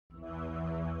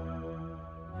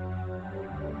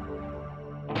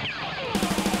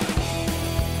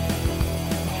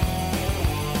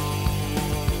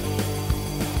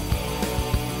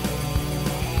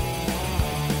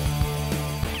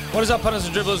What is up, punters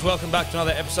and dribblers? Welcome back to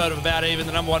another episode of About Even,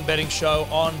 the number one betting show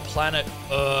on planet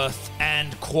Earth,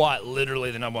 and quite literally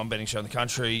the number one betting show in the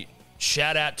country.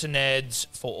 Shout out to Neds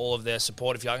for all of their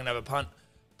support. If you're going to have a punt,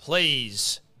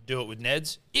 please do it with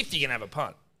Neds. If you're going to have a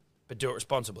punt, but do it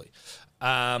responsibly.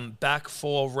 Back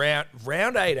for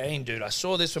round 18, dude. I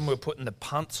saw this when we were putting the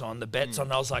punts on, the bets on,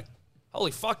 and I was like,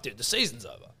 holy fuck, dude, the season's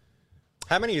over.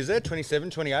 How many is there? 27,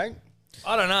 28?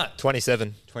 I don't know.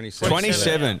 27.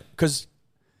 27. Because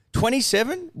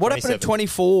 27? What happened at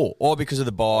 24? Or because of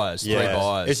the buyers? Yeah. 3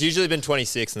 buyers. It's usually been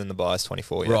 26 and then the buyers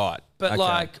 24. Yeah. Right. But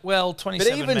okay. 27 but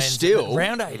even means still,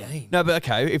 round 18. No, but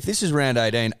okay, if this is round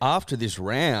 18, after this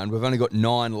round, we've only got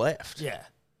 9 left. Yeah.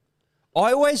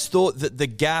 I always thought that the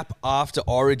gap after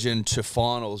Origin to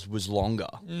finals was longer.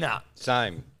 Nah.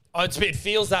 Same. Oh, it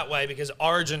feels that way because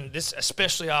Origin, this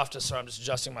especially after, sorry, I'm just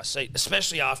adjusting my seat,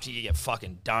 especially after you get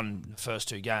fucking done the first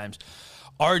 2 games,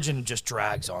 Origin just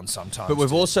drags on sometimes. But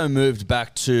we've also moved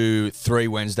back to 3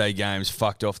 Wednesday games,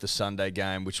 fucked off the Sunday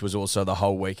game, which was also the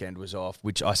whole weekend was off,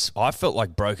 which I felt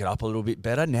like broke it up a little bit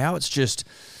better. Now it's just,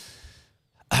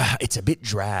 it's a bit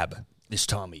drab this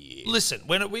time of year. Listen,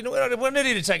 we're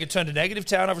ready to take a turn to negative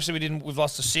town. Obviously, we've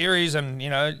lost the series, and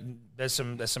there's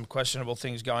some questionable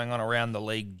things going on around the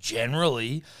league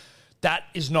generally. That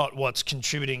is not what's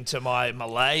contributing to my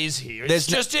malaise here. It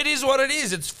is what it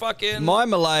is. It's fucking... My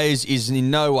malaise is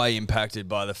in no way impacted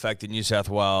by the fact that New South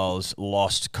Wales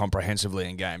lost comprehensively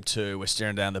in Game 2. We're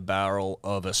staring down the barrel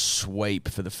of a sweep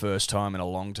for the first time in a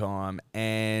long time.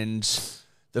 And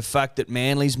the fact that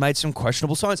Manly's made some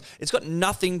questionable signs. It's got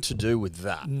nothing to do with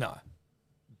that. No.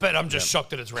 But I'm just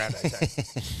shocked that it's round 18.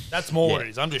 That's more what it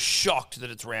is. I'm just shocked that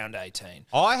it's round 18.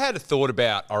 I had a thought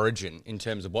about Origin in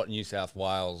terms of what New South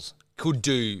Wales could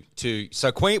do to...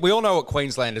 So we all know what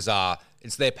Queenslanders are.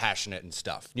 It's they're passionate and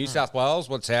stuff. New South Wales,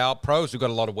 what's our pros? We've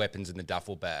got a lot of weapons in the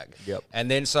duffel bag. Yep.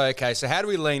 And then, so how do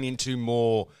we lean into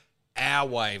more our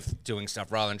way of doing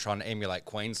stuff rather than trying to emulate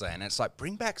Queensland? And it's like,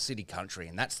 bring back City Country,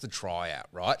 and that's the tryout,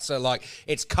 right? So, like,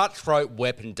 it's cutthroat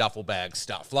weapon duffel bag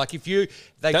stuff. Like,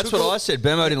 That's what I said.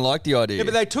 Bemo didn't like the idea. Yeah,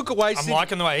 but they took away... I'm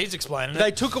liking the way he's explaining it.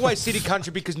 They took away City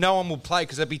Country because no one will play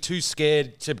because they'd be too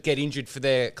scared to get injured for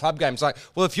their club games. Like,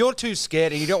 well, if you're too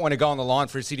scared and you don't want to go on the line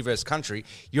for a City versus Country,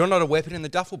 you're not a weapon in the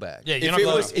duffel bag. Yeah,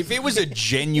 if it was a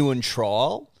genuine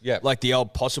trial, Yeah. like the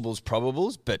old possibles,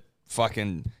 probables, but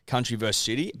fucking Country versus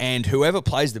City, and whoever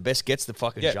plays the best gets the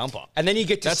fucking jumper. And then you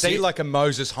get to That's see it. like a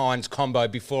Moses Hines combo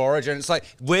before Origin. It's like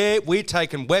we're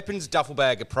taking weapons duffel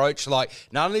bag approach. Like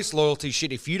none of this loyalty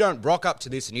shit. If you don't rock up to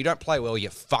this and you don't play well,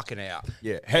 you're fucking out.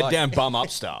 Yeah, head down, bum up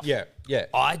stuff. Yeah.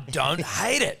 I don't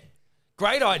hate it.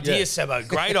 Great idea, Sebo.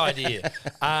 Great idea.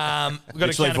 We've got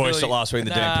Literally voiced it last week in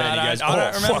the damn pen. He goes, I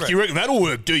don't remember fuck, it. you reckon that'll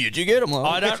work, do you? Do you get them?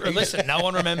 I don't listen. No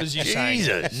one remembers you saying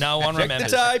it. No one remembers.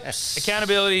 the tapes.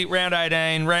 Accountability, round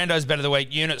 18. Rando's bet of the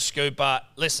week. Unit scooper.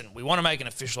 Listen, we want to make an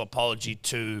official apology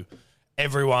to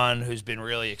everyone who's been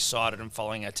really excited and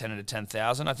following our 10 into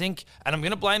 10,000. I think, and I'm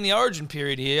going to blame the Origin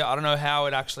period here. I don't know how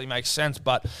it actually makes sense,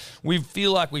 but we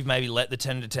feel like we've maybe let the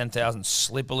 10 into 10,000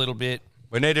 slip a little bit.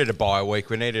 We needed a bye week.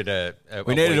 We needed a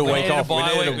week off. We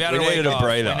needed a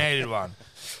breather. We needed one.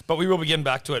 But we will be getting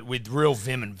back to it with real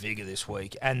vim and vigour this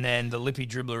week. And then the lippy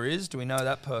dribbler is, do we know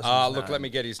that person? Look, let me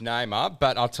get his name up.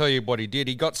 But I'll tell you what he did.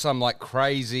 He got some like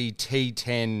crazy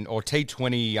T10 or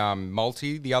T20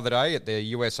 multi the other day at the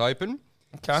US Open.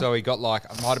 Okay. So he got like,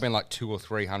 it might have been like 200 or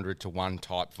 300 to 1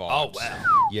 type vibes. Oh, wow.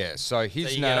 Yeah, so his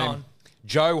There you get name, on.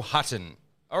 Joe Hutton.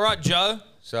 All right, Joe.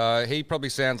 So he probably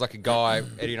sounds like a guy,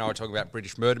 Eddie and I were talking about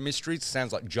British murder mysteries.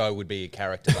 Sounds like Joe would be a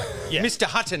character. Like Mr.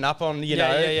 Hutton up on,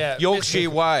 Yorkshire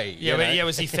Way. Yeah,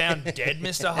 was he found dead,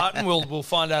 Mr. Hutton? We'll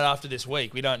find out after this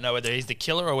week. We don't know whether he's the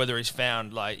killer or whether he's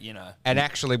found, And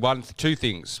actually, two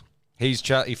things.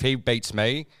 If he beats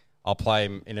me, I'll play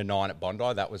him in a 9 at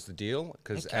Bondi. That was the deal.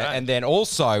 Okay. And then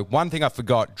also, one thing I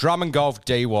forgot, Drummond Golf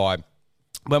DY.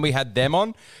 When we had them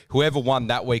on, whoever won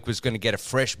that week was going to get a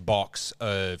fresh box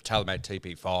of TaylorMade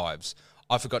TP5s.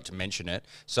 I forgot to mention it.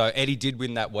 So Eddie did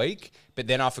win that week, but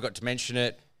then I forgot to mention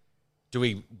it. Do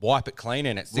we wipe it clean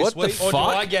and it's this What the week? Or do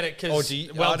fuck? I get it? Because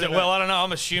I don't know.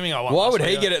 I'm assuming I won. Why last would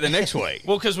he week. get it the next week?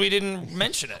 Well, because we didn't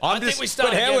mention it. I think we but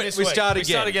start how again it- this we week. start We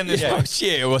start again. again this Yeah. week.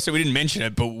 Yeah, well, so we didn't mention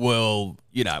it, but we'll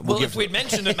Well, if we'd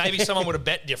mentioned it, maybe someone would have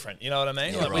bet different. You know what I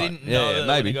mean? We didn't know that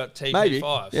maybe. we got TP5s.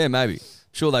 Maybe. Yeah, maybe.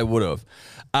 Sure they would have.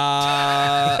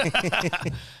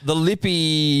 The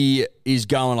lippy is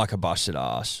going like a busted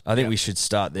ass. I think we should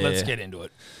start there. Let's get into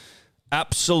it.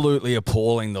 Absolutely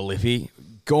appalling, the lippy.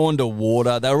 Gone to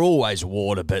water. They're always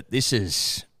water, but this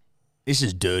is This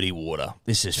is dirty water.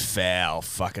 This is foul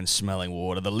fucking smelling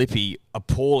water. The Lippy,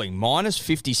 appalling. Minus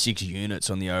 56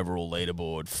 units on the overall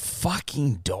leaderboard.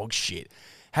 Fucking dog shit.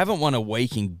 Haven't won a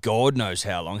week in God knows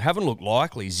how long. Haven't looked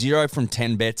likely. 0 from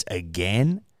 10 bets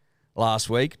again last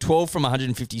week. 12 from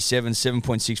 157,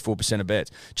 7.64% of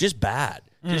bets. Just bad.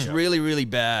 Just really, really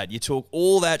bad. You talk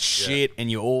all that shit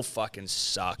and you all fucking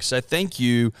suck. So thank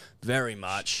you very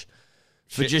much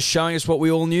for just showing us what we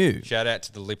all knew. Shout out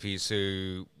to the Lippies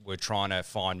who were trying to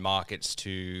find markets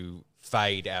to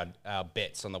fade our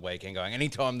bets on the weekend, going,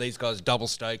 anytime these guys double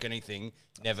stake anything,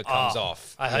 never comes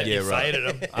off. I hope you faded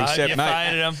them. Except,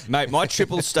 faded them. Mate, my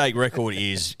triple stake record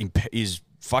is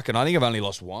fucking, I think I've only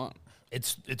lost one.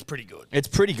 It's pretty good. It's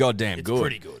pretty goddamn good. It's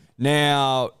pretty good.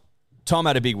 Now, Tom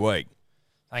had a big week.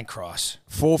 Thank Christ.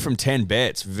 4 from 10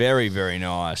 bets. Very, very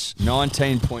nice.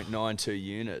 19.92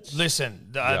 units.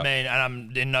 Listen, I mean, and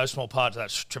I'm in no small part to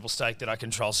that triple stake that I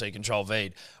control C, control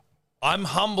V. I'm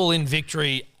humble in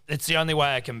victory. It's the only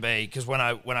way I can be, because when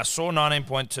I saw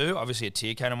 19.2, obviously a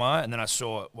tear came to my eye, and then I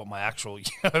saw what my actual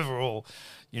overall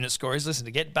unit score is. Listen,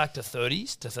 to get back to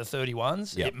 30s, to the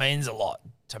 31s, it means a lot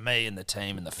to me and the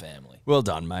team and the family. Well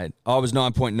done, mate. I was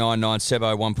 9.99,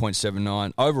 Sebo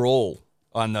 1.79. Overall,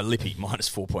 on the Lippy, minus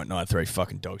 4.93.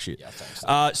 Fucking dog shit. Yeah, thanks.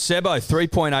 Sebo,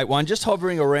 3.81. Just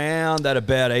hovering around that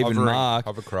about even mark.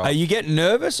 Are you getting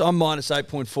nervous? I'm minus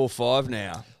 8.45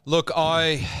 now. Look,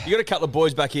 You got a couple of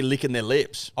boys back here licking their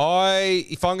lips.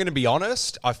 if I'm going to be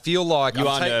honest, I feel like You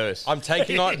are nervous. I'm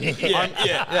taking on,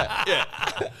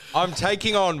 I'm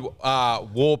taking on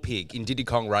War Pig in Diddy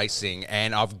Kong Racing,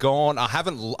 and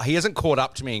he hasn't caught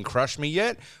up to me and crushed me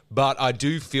yet, but I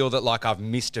do feel that like I've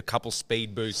missed a couple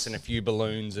speed boosts and a few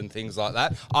balloons and things like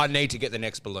that. I need to get the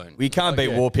next balloon. We can't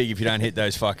beat War Pig if you don't hit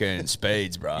those fucking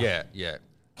speeds, bro. Yeah.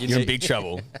 You're in big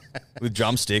trouble with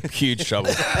drumstick. Huge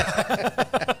trouble.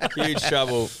 Huge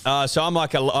trouble. So I'm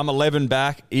 11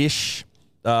 back-ish.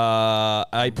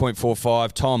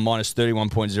 8.45. Tom minus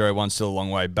 31.01. Still a long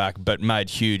way back, but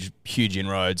made huge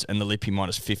inroads. And the Lippy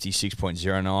minus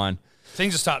 56.09.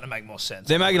 Things are starting to make more sense.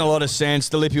 They're making a lot of sense.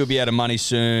 The Lippy will be out of money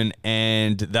soon,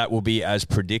 and that will be as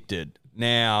predicted.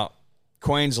 Now,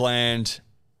 Queensland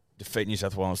defeat New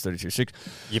South Wales 32-6.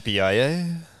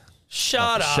 Yippee-yay.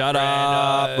 Shut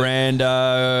up,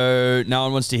 Brando. No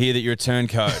one wants to hear that you're a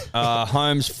turncoat.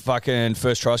 Holmes' fucking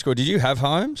first try score. Did you have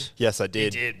Holmes? Yes, I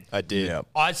did. He did. I did. Yep.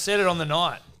 I said it on the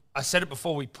night. I said it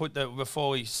before we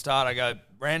start. I go,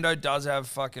 Brando does have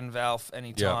fucking Valve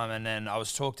anytime, and then I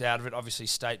was talked out of it. Obviously,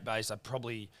 state-based.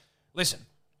 Listen.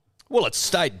 Well, it's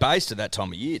state-based at that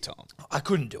time of year, Tom. I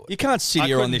couldn't do it. You can't sit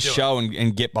here on this show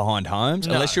and get behind Holmes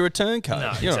unless you're a turncoat.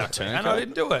 No, you're exactly. not a turncoat. And I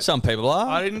didn't do it. Some people are.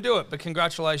 I didn't do it, but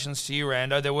congratulations to you,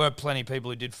 Rando. There were plenty of people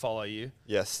who did follow you.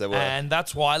 Yes, there were. And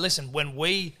that's why, listen,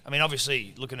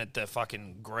 obviously, looking at the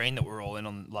fucking green that we were all in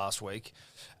on last week,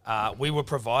 we were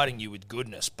providing you with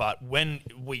goodness. But when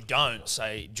we don't,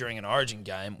 say, during an Origin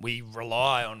game, we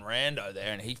rely on Rando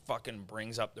there, and he fucking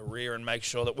brings up the rear and makes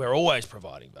sure that we're always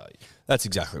providing value. That's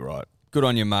exactly right. Good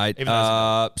on you, mate. So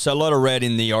a lot of red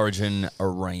in the Origin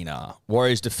arena.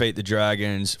 Warriors defeat the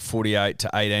Dragons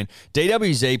 48-18.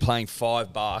 DWZ playing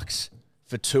 $5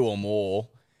 for 2 or more.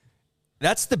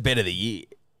 That's the bet of the year.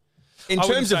 In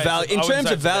terms of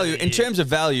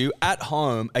value, at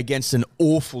home against an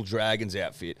awful Dragons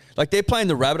outfit. Like, they're playing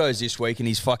the Rabbitohs this week and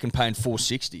he's fucking paying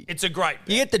 $4.60. It's a great bet.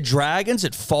 You get the Dragons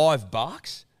at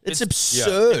 $5? It's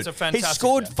absurd. It's a fantastic He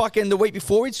scored bet. fucking the week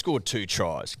before. He'd scored 2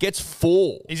 tries. Gets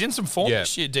 4. He's in some form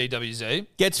this year, DWZ.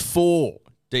 Gets 4.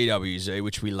 DWZ,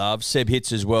 which we love. Seb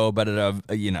hits as well, but at a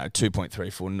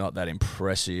 2.34, not that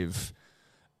impressive.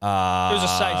 It was a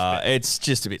safe bet. It's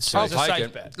just a bit I'll safe. take safe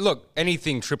it. bet. Look,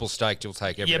 anything triple staked, you'll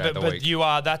take every day of the week.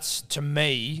 But that's, to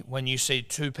me, when you see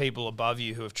 2 people above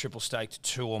you who have triple staked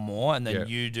 2 or more, and then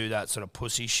you do that sort of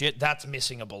pussy shit, that's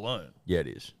missing a balloon. Yeah, it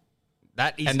is.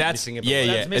 That is missing a yeah,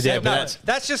 balloon. yeah. missing a but balloon.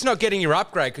 That's just not getting your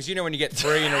upgrade, because when you get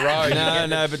 3 in a row.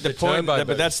 But the point.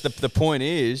 But that's the point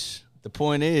is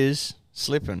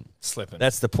slipping.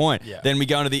 That's the point. Yeah. Then we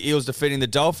go into the Eels defeating the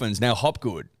Dolphins. Now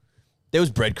Hopgood. There was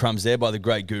breadcrumbs there by the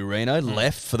great Gurino,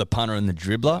 left for the punter and the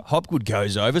dribbler. Hopgood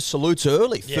goes over, salutes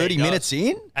early, 30 minutes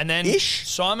in. And then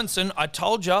Simonson, I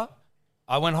told you,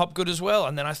 I went Hopgood as well.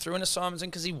 And then I threw in a Simonson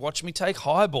because he watched me take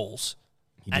high balls.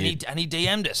 And he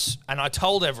DM'd us. And I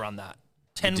told everyone that.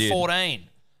 10-14.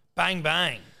 Bang,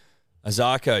 bang.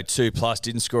 Azarko, 2+,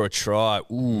 didn't score a try.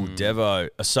 Ooh, Devo.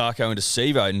 Asako and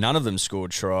Asivo, none of them scored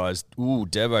tries. Ooh,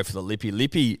 Devo for the Lippy.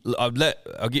 Lippy, I'll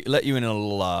let you in a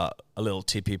little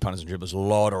tip here, punters and dribblers. A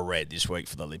lot of red this week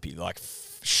for the Lippy, like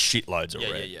shitloads of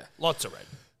red. Yeah. Lots of red.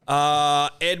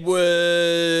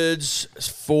 Edwards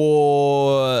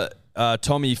for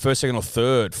Tommy, first, second, or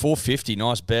third. 450,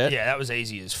 nice bet. Yeah, that was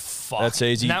easy as fuck. That's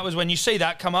easy. And that was when you see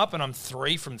that come up and I'm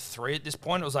 3 from 3 at this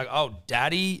point. It was like, oh,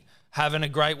 daddy having a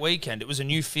great weekend. It was a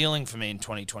new feeling for me in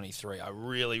 2023. I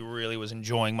really, really was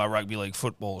enjoying my rugby league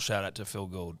football. Shout out to Phil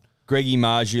Gould. Greggy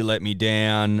Marju let me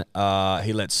down.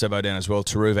 He let Sebo down as well.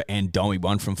 Taruva and Domi,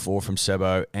 1 from 4 from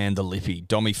Sebo and the Lippy.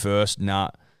 Domi first,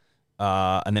 nah.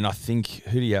 And then I think,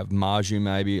 who do you have? Marju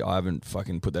maybe? I haven't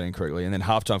fucking put that in correctly. And then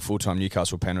halftime, full-time,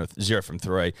 Newcastle Penrith, 0 from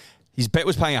 3. His bet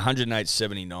was paying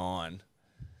 108.79.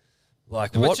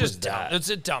 Like, what was that? It's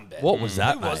a dumb bet. What was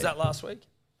that, Who was mate? that last week?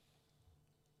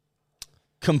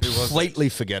 Completely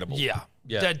forgettable. Yeah.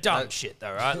 Yeah. They're dumb shit,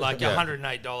 though, right? Like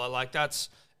 $108. Like, that's...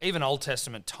 Even Old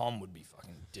Testament Tom would be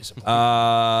fucking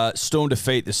disappointed. Storm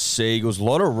defeat the Seagulls. A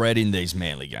lot of red in these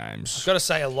Manly games. Got to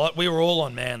say a lot. We were all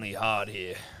on Manly hard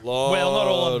here. Well, not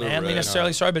all on Manly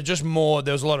necessarily, sorry, but just more.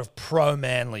 There was a lot of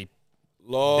pro-Manly.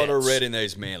 Lot of bets. red in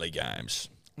these Manly games.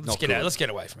 Let's get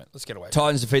away from it. Let's get away from it.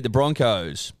 Titans defeat the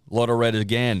Broncos. A lot of red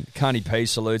again. Carney P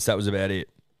salutes. That was about it.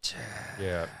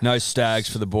 Yeah. No Stags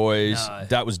for the boys. No.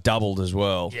 That was doubled as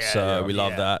well. Yeah, So we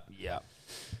love that. Yeah.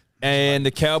 And the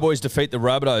Cowboys defeat the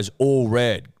Rabbitohs, all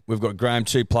red. We've got Graham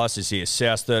 2 pluses here,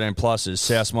 South 13 pluses,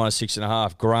 South minus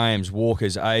 6.5, Graham's,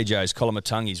 Walker's, AJ's,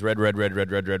 Colomatungis,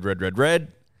 red.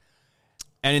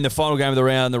 And in the final game of the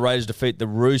round, the Raiders defeat the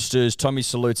Roosters. Tommy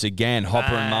salutes again,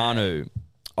 Hopper and Manu.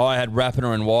 I had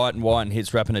Rapiner and White hits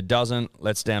Rapiner doesn't.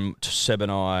 Let's down to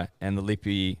Sebenai and the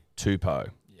Lippy Tupou.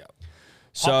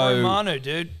 So Hopper and Manu,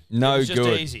 dude. No it was just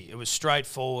good. Easy. It was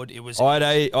straightforward. It was. I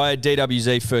had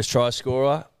DWZ first try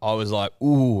scorer. I was like,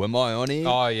 ooh, am I on here?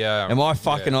 Oh, yeah. Am I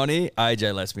fucking on here?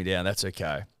 AJ lets me down. That's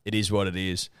okay. It is what it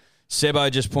is. Sebo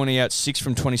just pointing out 6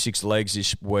 from 26 legs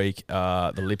this week.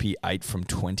 The Lippy 8 from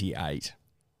 28.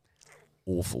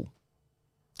 Awful.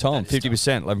 Tom,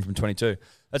 50%, 11 from 22.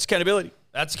 That's accountability.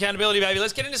 That's accountability, baby.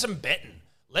 Let's get into some betting.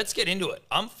 Let's get into it.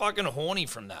 I'm fucking horny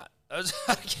from that. That was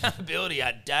accountability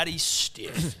at Daddy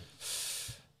Stiff.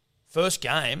 First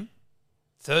game,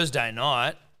 Thursday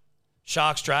night,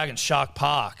 Sharks Dragons, Shark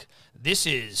Park. This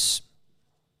is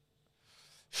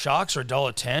Sharks are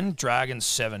 $1.10, Dragons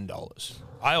 $7.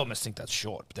 I almost think that's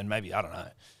short, but then maybe, I don't know.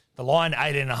 The line,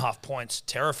 18.5 points,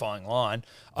 terrifying line.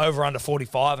 Over under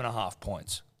 45.5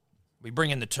 points. We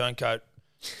bring in the turncoat,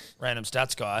 random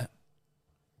stats guy.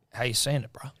 How you seeing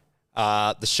it, bro?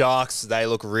 The Sharks, they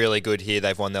look really good here.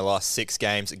 They've won their last 6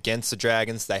 games against the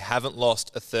Dragons. They haven't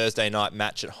lost a Thursday night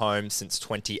match at home since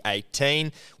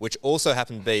 2018, which also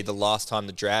happened to be the last time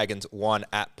the Dragons won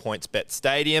at PointsBet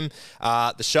Stadium.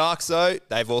 The Sharks, though,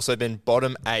 they've also been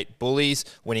bottom 8 bullies,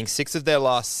 winning 6 of their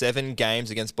last 7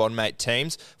 games against bottom 8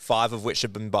 teams, 5 of which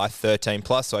have been by 13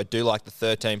 plus. So I do like the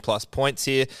 13 plus points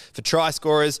here. For try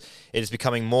scorers, it is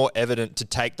becoming more evident to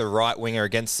take the right winger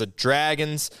against the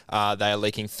Dragons. They are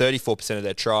leaking 34% of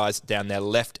their tries down their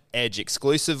left edge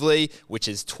exclusively, which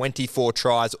is 24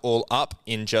 tries all up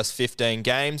in just 15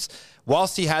 games.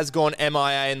 Whilst he has gone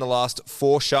MIA in the last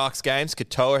 4 Sharks games,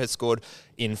 Katoa has scored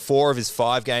in 4 of his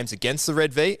 5 games against the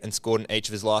Red V and scored in each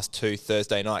of his last 2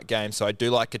 Thursday night games. So I do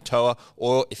like Katoa,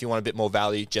 or if you want a bit more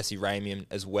value, Jesse Ramian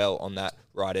as well on that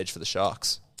right edge for the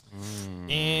Sharks.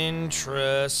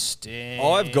 Interesting.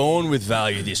 I've gone with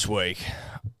value this week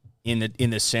in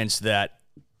the sense that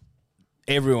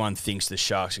everyone thinks the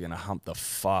Sharks are going to hump the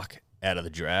fuck out of the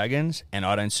Dragons, and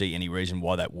I don't see any reason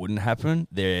why that wouldn't happen.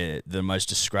 They're the most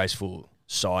disgraceful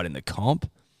side in the comp.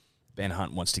 Ben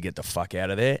Hunt wants to get the fuck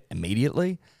out of there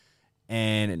immediately,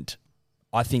 and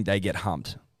I think they get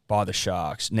humped by the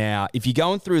Sharks. Now, if you're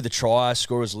going through the try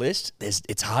scorers list,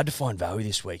 it's hard to find value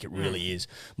this week. It really is.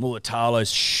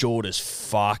 Mulatalo's short as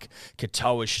fuck.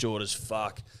 Katoa's short as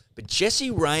fuck. But Jesse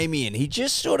Ramian, he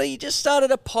just started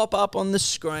to pop up on the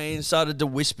screen, started to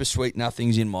whisper sweet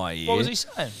nothings in my ear. What was he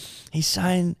saying? He's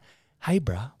saying, hey,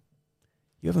 bruh,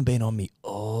 you haven't been on me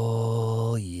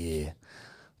all year.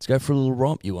 Let's go for a little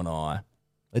romp, you and I.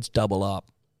 Let's double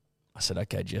up. I said,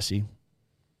 okay, Jesse,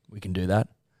 we can do that.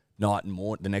 Night and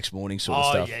the next morning sort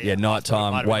of stuff. Yeah,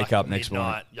 nighttime, wake up next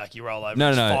morning. Like you roll over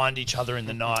No. find each other in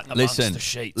the night amongst the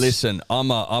sheets. Listen, I'm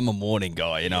a morning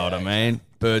guy, you know what I mean?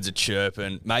 Birds are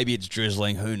chirping. Maybe it's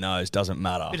drizzling. Who knows? Doesn't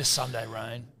matter. Bit of Sunday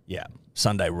rain. Yeah,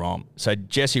 Sunday romp. So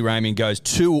Jesse Ramian goes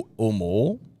 2 or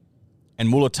more, and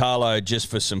Mulatalo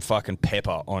just for some fucking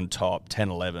pepper on top,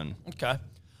 10-11. Okay.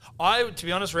 To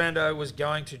be honest, Rando, was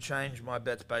going to change my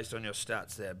bets based on your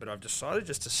stats there, but I've decided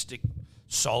just to stick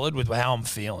solid with how I'm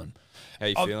feeling. How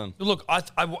you feeling? Look, I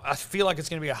feel like it's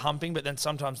going to be a humping, but then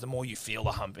sometimes the more you feel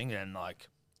the humping, then like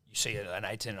you see an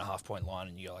 18.5 point line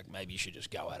and you're like, maybe you should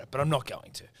just go at it. But I'm not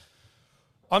going to.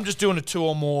 I'm just doing a 2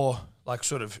 or more like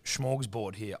sort of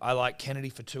smorgasbord here. I like Kennedy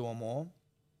for 2 or more.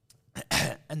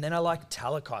 And then I like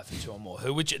Talakai for 2 or more.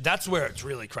 That's where it's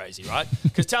really crazy, right?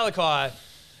 Because Talakai,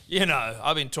 you know,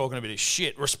 I've been talking a bit of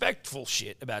shit, respectful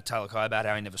shit about Talakai, about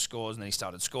how he never scores and then he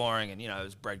started scoring and, you know, it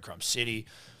was breadcrumb city.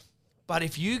 But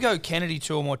if you go Kennedy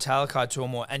 2 or more, Talakai 2 or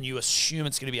more, and you assume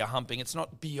it's going to be a humping, it's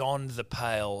not beyond the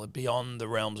pale, beyond the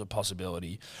realms of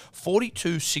possibility.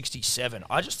 42.67.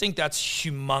 I just think that's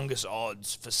humongous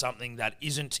odds for something that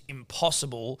isn't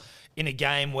impossible in a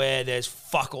game where there's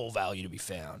fuck all value to be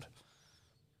found.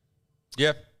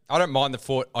 Yeah. I don't mind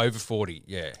the over 40.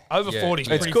 Yeah. Over 40 is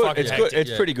It's pretty good. fucking It's hectic. good.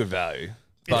 It's pretty good value.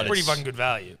 It's pretty fucking good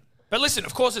value. But listen,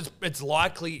 of course, it's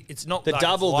likely. It's not The like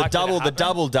double doubles. The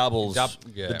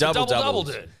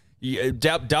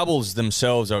doubles Doubles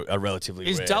themselves are relatively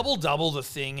Is rare. double the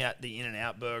thing at the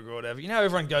In-N-Out burger or whatever? You know,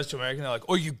 everyone goes to America and they're like,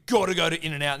 oh, you got to go to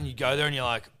In-N-Out, and you go there and you're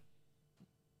like,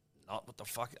 not what the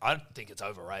fuck? I think it's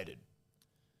overrated.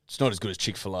 It's not as good as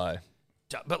Chick-fil-A.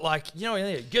 But like, you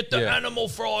know, get the animal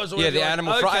fries. Or Yeah, whatever. the Like,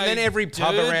 animal fries. And then every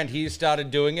pub dude. around here started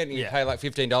doing it, and you pay like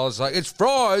 $15. Like, it's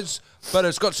fries, but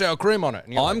it's got sour cream on it.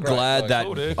 And you're I'm like, great. glad Like, that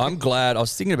cool, dude. I'm glad. I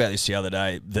was thinking about this the other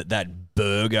day. That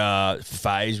burger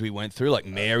phase we went through, like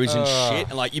Mary's and shit,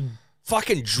 and like you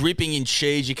fucking dripping in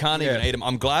cheese. You can't even eat them.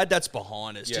 I'm glad that's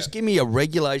behind us. Yeah. Just give me a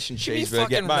regulation Give me cheeseburger.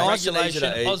 fucking Nice and easy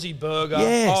regulation to eat. Aussie burger.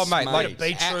 Yes, Oh, mate, like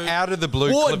beetroot. out of the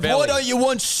blue Why Clavelli. don't you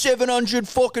want 700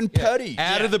 fucking patties?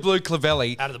 Out of the blue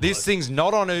Clavelli. Out of the This blue. thing's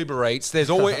not on Uber Eats. There's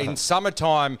always, in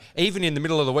summertime, even in the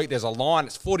middle of the week, there's a line.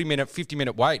 It's 40-minute,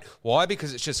 50-minute wait. Why?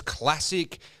 Because it's just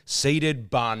classic seeded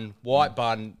bun, white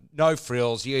bun, no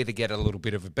frills. You either get a little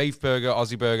bit of a beef burger,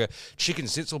 Aussie burger, chicken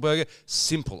schnitzel burger.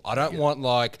 Simple. I don't want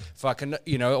like fucking,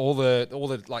 you know, all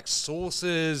the like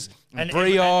sauces and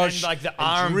brioche and like the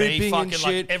and R&B dripping fucking and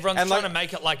like shit. everyone's And, trying to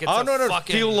make it like it's I a don't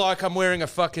fucking feel like I'm wearing a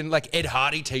fucking like Ed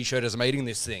Hardy t-shirt as I'm eating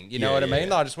this thing. You know what I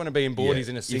mean? I just want to be in boardies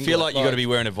in a You singlet. feel like you got to be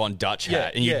wearing a Von Dutch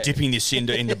hat and you're yeah. dipping this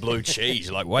into blue cheese.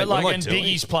 You're like, wait, But what like, am I and doing?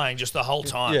 Biggie's playing just the whole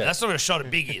time. Yeah. That's not a shot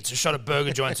at Biggie. It's a shot at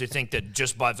burger joints who think that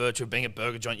just by virtue of being a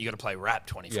burger joint, you got to play rap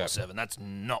 24/7. That's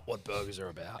not what burgers are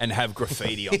about. And have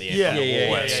graffiti on the end Yeah. of the Yeah,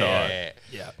 wall yeah, outside.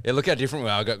 Yeah. Look how different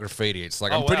we are. I got graffiti. It's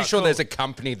like, I'm wow, pretty sure cool. there's a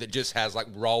company that just has like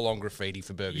roll-on graffiti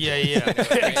for burger Yeah, joints.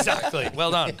 yeah, exactly. Well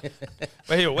done.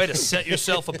 Well, here, way to set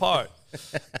yourself apart.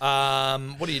 What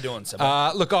are you doing, Seb?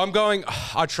 Look,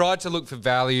 I tried to look for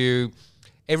value.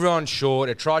 Everyone's short.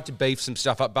 I tried to beef some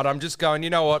stuff up, but I'm just going,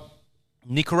 you know what?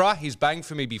 Nicara, he's banged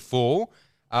for me before.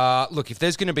 Look, if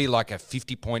there's going to be like a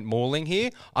 50-point mauling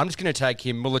here, I'm just going to take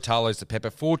him. Mulatalo's the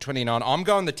pepper, 429. I'm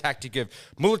going the tactic of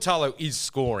Mulatalo is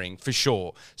scoring for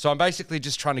sure. So I'm basically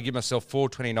just trying to give myself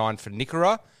 429 for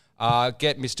Nicara.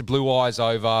 Get Mr. Blue Eyes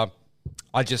over.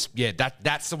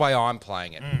 That's the way I'm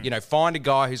playing it. You know, find a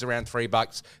guy who's around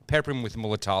 $3, pepper him with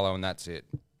Mulatalo, and that's it.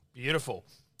 Beautiful.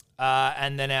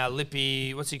 And then our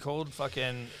lippy, what's he called?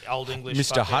 Fucking Old English.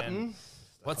 Mr. fucking- Hutton?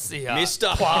 What's the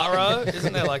Mr. Poirot?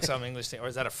 Isn't there like some English thing, or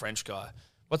is that a French guy?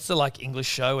 What's the like English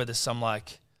show where there's some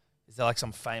like, is there like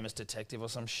some famous detective or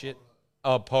some shit?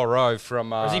 Oh, Poirot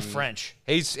from... Or is he French?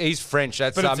 He's French.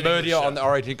 That's But it's an English Murder show. on the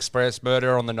Orient Express,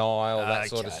 Murder on the Nile, that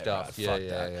sort of Okay, stuff. right, Yeah, fuck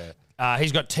that. yeah.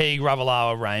 He's got Teague,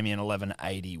 Ravalawa, Ramian,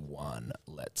 1181.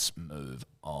 Let's move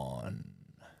on.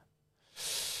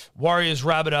 Warriors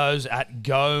Rabbitohs at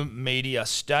Go Media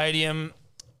Stadium.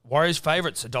 Warriors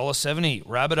favourites, $1.70.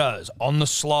 Rabbitohs on the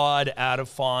slide out of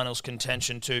finals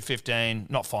contention, 215.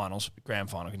 Not finals, grand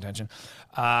final contention.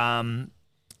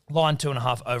 Line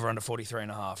 2.5, over under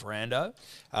 43.5.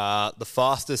 Rando. The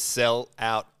fastest sell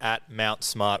out at Mount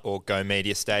Smart or Go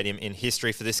Media Stadium in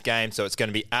history for this game, so it's going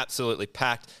to be absolutely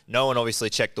packed. No one obviously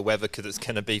checked the weather because it's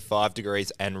going to be 5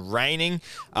 degrees and raining.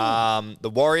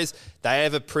 The Warriors, they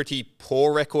have a pretty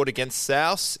poor record against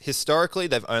South. Historically,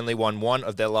 they've only won 1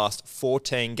 of their last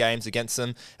 14 games against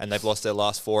them, and they've lost their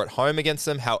last 4 at home against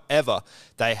them. However,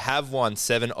 they have won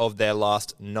 7 of their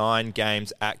last 9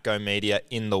 games at Go Media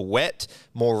in the wet.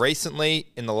 More recently,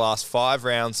 in the last 5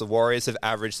 rounds, the Warriors have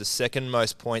averaged the second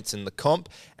most points in the comp,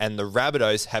 and the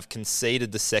Rabbitohs have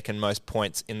conceded the second most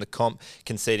points in the comp,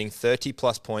 conceding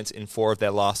 30-plus points in 4 of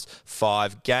their last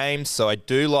 5 games. So I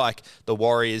do like the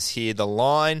Warriors here. The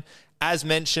line, as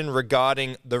mentioned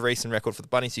regarding the recent record for the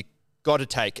Bunnies, you've got to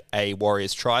take a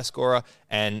Warriors try scorer,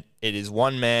 and it is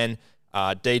one man,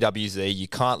 DWZ. You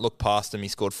can't look past him. He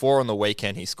scored 4 on the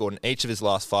weekend. He scored in each of his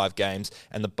last 5 games,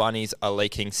 and the Bunnies are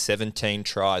leaking 17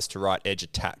 tries to right edge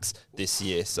attacks this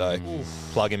year. So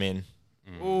plug him in.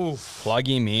 Oof. Plug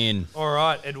him in. All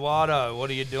right, Eduardo, what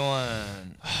are you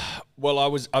doing?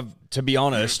 Well, to be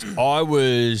honest, I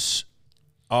was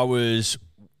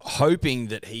hoping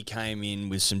that he came in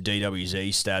with some DWZ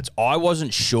stats. I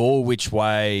wasn't sure which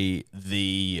way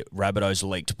the Rabbitohs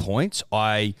leaked points.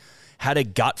 I had a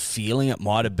gut feeling it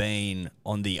might have been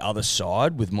on the other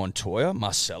side with Montoya,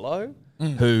 Marcelo,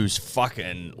 who's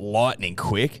fucking lightning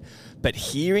quick. But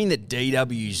hearing that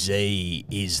DWZ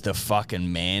is the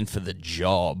fucking man for the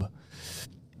job,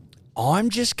 I'm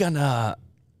gonna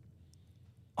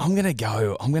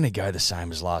go the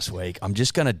same as last week. I'm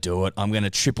just gonna do it. I'm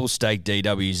gonna triple stake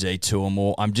DWZ 2 or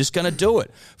more. I'm just gonna do it.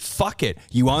 Fuck it.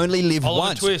 You only live Oliver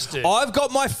once. Twist it. I've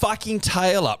got my fucking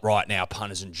tail up right now,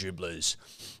 punters and dribblers.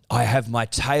 I have my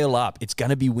tail up. It's going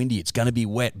to be windy. It's going to be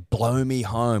wet. Blow me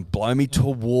home. Blow me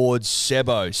towards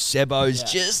Sebo. Sebo's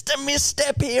just a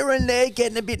misstep here and there,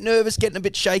 getting a bit nervous, getting a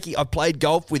bit shaky. I've played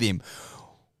golf with him.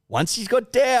 Once he's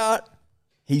got doubt,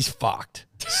 he's fucked.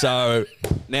 So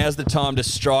now's the time to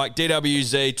strike.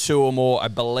 DWZ 2 or more, I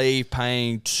believe,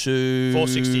 paying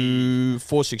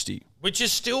 $460. Which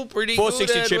is still pretty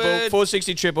 460 good, tripled. Edward.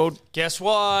 460 tripled. Guess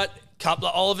what? Couple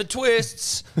of Oliver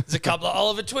Twists. There's a couple of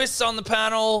Oliver Twists on the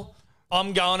panel.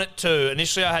 I'm going at 2.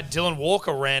 Initially, I had Dylan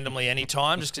Walker randomly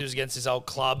anytime just because he was against his old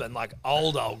club and like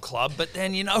old club. But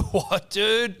then you know what,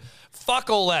 dude?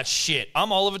 Fuck all that shit.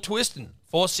 I'm Oliver Twisting.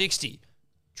 460.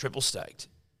 Triple staked.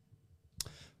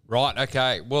 Right,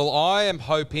 okay. Well, I am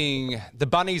hoping the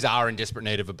bunnies are in desperate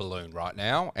need of a balloon right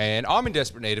now, and I'm in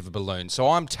desperate need of a balloon, so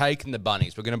I'm taking the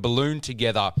bunnies. We're going to balloon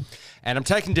together, and I'm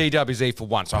taking DWZ for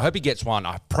 1, so I hope he gets 1.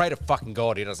 I pray to fucking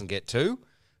God he doesn't get 2,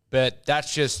 but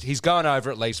that's just, he's going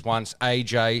over at least once.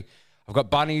 AJ, I've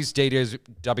got bunnies,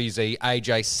 DWZ,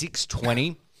 AJ,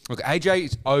 620. Look, AJ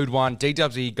is owed 1,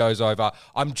 DWZ goes over.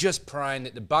 I'm just praying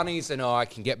that the bunnies and I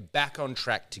can get back on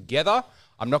track together.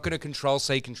 I'm not going to control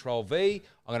C, control V.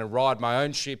 I'm going to ride my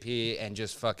own ship here and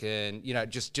just fucking,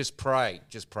 just pray.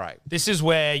 Just pray. This is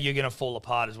where you're going to fall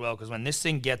apart as well, because when this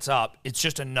thing gets up, it's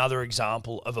just another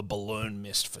example of a balloon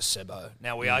missed for Sebo.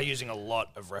 Now, we are using a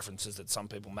lot of references that some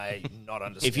people may not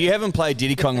understand. If you haven't played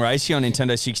Diddy Kong Racing on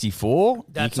Nintendo 64,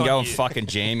 That's you can on go and you. fucking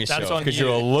jam That's yourself on because you.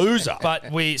 you're a loser. But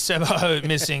Sebo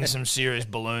missing some serious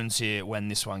balloons here when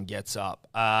this one gets up.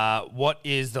 What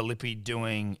is the Lippy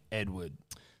doing, Edward?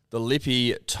 The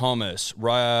Lippy Thomas.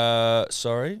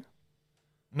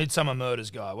 Midsummer Murders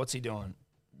guy. What's he doing?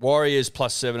 Warriors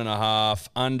plus 7.5,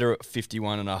 under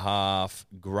 51.5.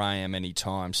 Graham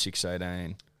anytime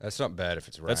 6.18. That's not bad if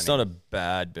it's raining. That's not a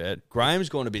bad bet. Graham's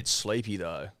gone a bit sleepy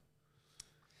though.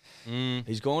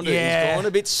 He's gone a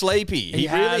bit sleepy. He really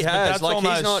has, but has. that's Like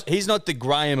almost- he's not the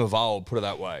Graham of old. Put it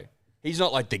that way. He's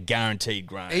not like the guaranteed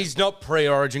Graham. He's not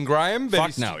pre-Origin Graham, but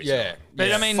Fuck no, he's not. But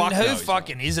Yeah, I mean, fuck who no, he's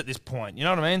fucking is at this point? You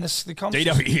know what I mean? This the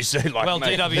competition. DWZ, like, Well,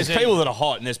 mate, DWZ. there's people that are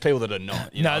hot and there's people that are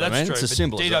not. You know No, what I that's mean? true. It's as but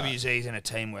simple as that. DWZ's in a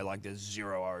team where like there's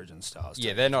 0 Origin stars.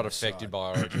 Yeah, they're not affected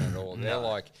by Origin at all. They're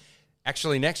like,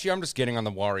 actually, next year I'm just getting on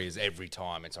the Warriors every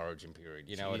time it's Origin period.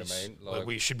 You know what I mean? Well,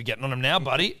 we should be getting on them now,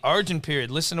 buddy. Origin period.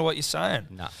 Listen to what you're saying.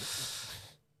 nah.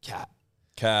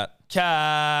 Cat.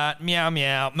 Meow,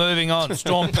 meow. Moving on.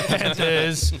 Storm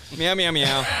Panthers. Meow, meow,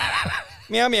 meow.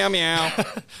 Meow, meow, meow.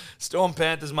 Storm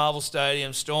Panthers, Marvel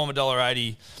Stadium. Storm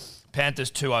 $1.80. Panthers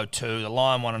 2.02. The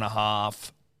line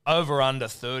 1.5. Over under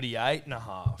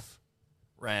 38.5.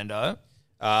 Rando.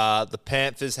 The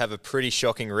Panthers have a pretty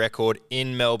shocking record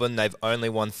in Melbourne. They've only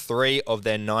won 3 of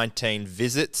their 19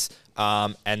 visits.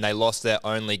 And they lost their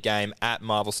only game at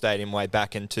Marvel Stadium way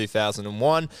back in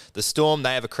 2001. The Storm,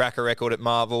 they have a cracker record at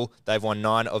Marvel. They've won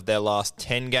 9 of their last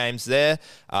 10 games there.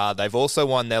 They've also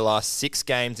won their last 6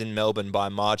 games in Melbourne by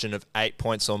a margin of 8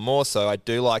 points or more, so I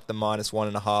do like the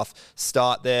 -1.5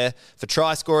 start there. For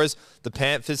try scorers, the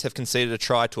Panthers have conceded a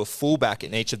try to a fullback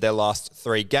in each of their last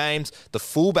 3 games. The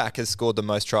fullback has scored the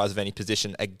most tries of any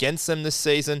position against them this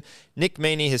season. Nick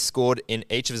Meaney has scored in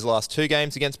each of his last 2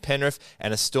 games against Penrith,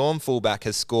 and a Storm fullback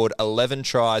has scored 11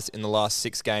 tries in the last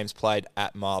 6 games played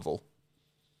at Marvel.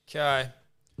 Okay.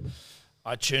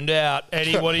 I tuned out.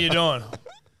 Eddie, what are you doing?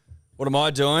 What am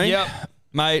I doing? Yep.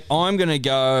 Mate, I'm going to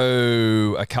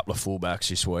go a couple of fullbacks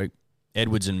this week.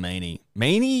 Edwards and Meaney.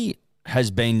 Meaney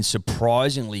has been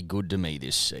surprisingly good to me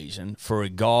this season. For a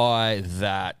guy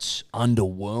that's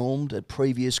underwhelmed at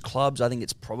previous clubs, I think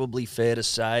it's probably fair to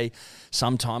say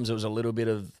sometimes it was a little bit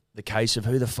of the case of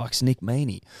who the fuck's Nick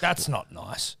Meaney. That's not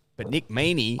nice. But Nick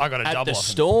Meaney I got a at double the off him.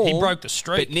 Storm. He broke the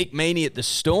streak. But Nick Meaney at the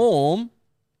Storm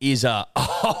is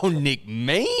Nick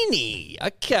Meaney.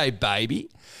 Okay, baby.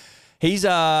 He's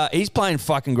playing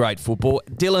fucking great football.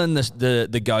 Dylan,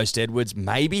 the Ghost Edwards,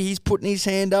 maybe he's putting his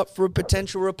hand up for a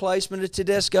potential replacement of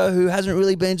Tedesco, who hasn't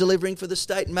really been delivering for the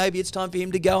state, and maybe it's time for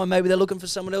him to go, and maybe they're looking for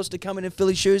someone else to come in and fill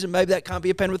his shoes, and maybe that can't be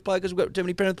a Penrith player because we've got too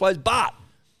many Penrith players, but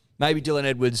maybe Dylan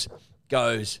Edwards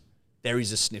goes there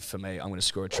is a sniff for me. I'm going to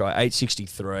score a try.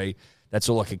 863. That's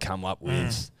all I could come up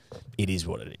with. It is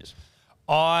what it is.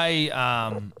 I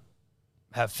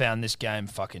have found this game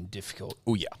fucking difficult.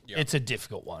 Oh, yeah. It's a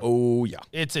difficult one. Oh, yeah.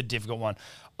 It's a difficult one.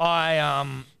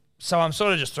 So I'm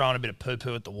sort of just throwing a bit of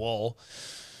poo-poo at the wall.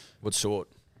 What sort?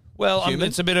 Well,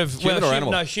 it's a bit of Human or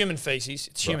animal? No, human feces.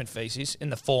 It's human feces in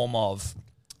the form of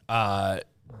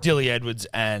Dilly Edwards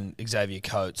and Xavier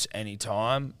Coates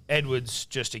anytime. Edwards,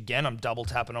 just again, I'm double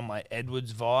tapping on my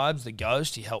Edwards vibes. The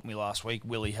ghost, he helped me last week.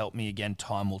 Willie helped me again.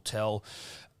 Time will tell.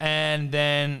 And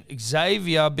then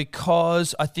Xavier,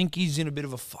 because I think he's in a bit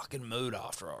of a fucking mood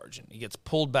after Origin. He gets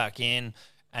pulled back in,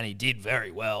 and he did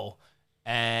very well.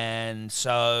 And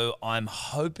so I'm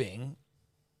hoping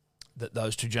that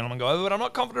those two gentlemen go over, but I'm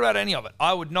not confident about any of it.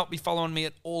 I would not be following me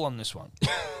at all on this one.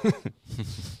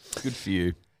 Good for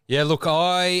you. Yeah, look,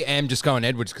 I am just going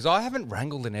Edwards because I haven't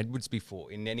wrangled an Edwards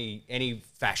before in any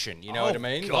fashion. You know what I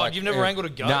mean? God, you've never wrangled a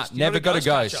ghost? Nah, You're never not got a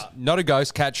ghost. catcher? Not a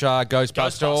ghost catcher,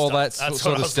 Ghostbuster, all that That's sort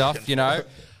what I of was stuff, looking you know.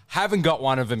 Haven't got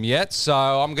one of them yet, so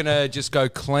I'm going to just go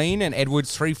clean and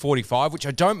Edwards 345, which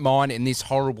I don't mind in this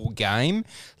horrible game.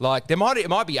 Like, it might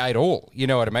be 8-all, you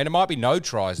know what I mean? It might be no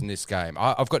tries in this game.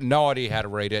 I've got no idea how to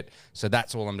read it, so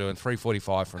that's all I'm doing,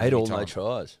 345 for an 8-all, anytime. no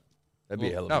tries. That'd be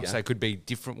a hell of No, a game. so it could be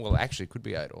different. Well, actually, it could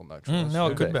be 8-all, no tries. No,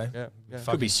 it could be. Yeah.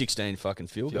 Could be 16 fucking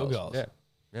field goals.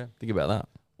 Yeah. Think about that.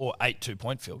 Or 8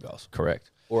 2-point field goals.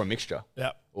 Correct. Or a mixture.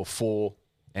 Yeah. Or 4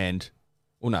 and,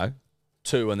 well, no,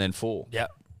 2 and then 4. Yeah.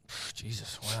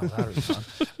 Jesus, wow, that would be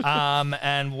fun.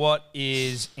 And what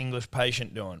is English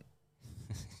Patient doing?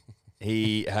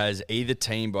 He has either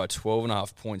team by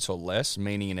 12.5 points or less,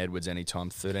 meaning in Edwards anytime,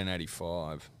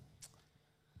 1385.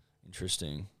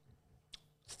 Interesting.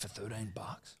 For $13.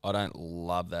 I don't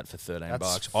love that for $13.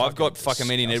 That's I've got fucking fucking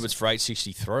meaning disgusting. Edwards for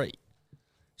 863.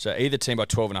 So either team by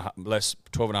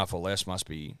 12.5 or less must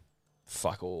be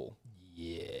fuck all.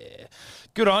 Yeah.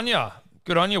 Good on ya.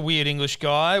 Good on you, weird English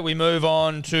guy. We move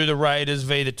on to the Raiders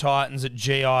v. the Titans at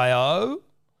GIO.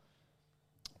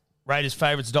 Raiders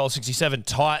favourites $1.67.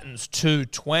 Titans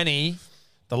 $2.20.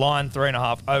 The line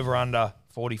 3.5. Over under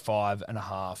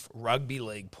 45.5. Rugby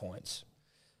league points.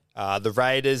 The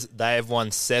Raiders, they have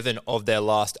won 7 of their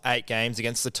last 8 games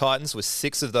against the Titans, with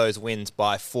 6 of those wins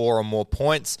by 4 or more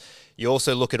points. You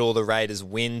also look at all the Raiders'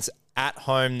 wins at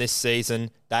home this season.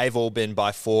 They've all been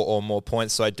by 4 or more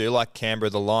points, so I do like Canberra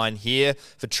the line here.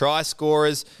 For try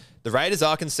scorers, the Raiders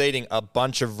are conceding a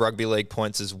bunch of rugby league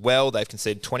points as well. They've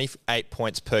conceded 28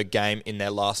 points per game in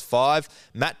their last 5.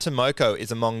 Matt Tomoko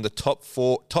is among the top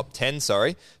 10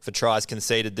 for tries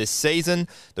conceded this season.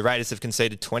 The Raiders have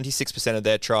conceded 26% of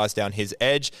their tries down his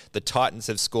edge. The Titans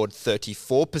have scored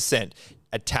 34%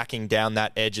 attacking down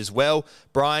that edge as well.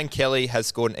 Brian Kelly has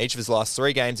scored in each of his last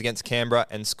 3 games against Canberra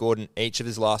and scored in each of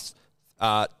his last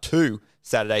 2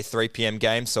 Saturday 3 p.m.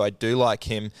 games, so I do like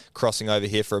him crossing over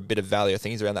here for a bit of value. I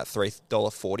think he's around that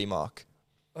 $3.40 mark.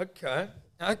 Okay.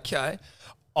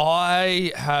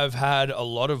 I have had a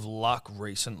lot of luck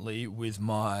recently with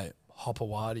my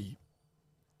Hopperwadi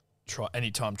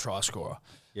anytime try scorer.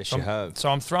 Yes, you have. So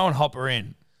I'm throwing Hopper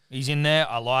in. He's in there.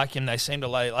 I like him. They seem to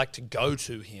like to go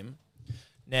to him.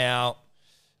 Now,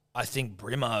 I think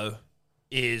Brimo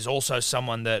is also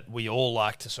someone that we all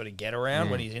like to sort of get around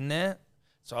when he's in there.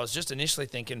 So I was just initially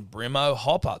thinking Brimo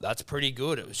Hopper. That's pretty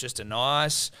good. It was just a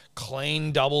nice,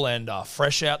 clean double ender,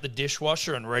 fresh out the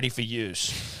dishwasher and ready for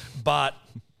use. But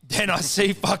then I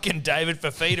see fucking David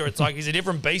Fafita. It's like he's a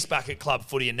different beast back at club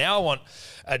footy. And now I want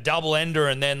a double ender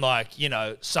and then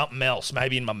something else,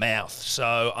 maybe in my mouth.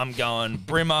 So I'm going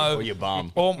Brimo. Or your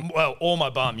bum. Or my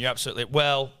bum. You're absolutely...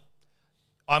 Well,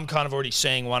 I'm kind of already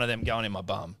seeing one of them going in my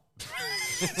bum.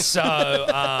 So...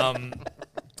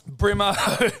 Brimo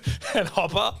and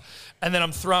Hopper, and then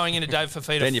I'm throwing in a Dave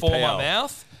Fafita for my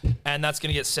mouth, and that's going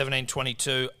to get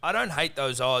 17.22. I don't hate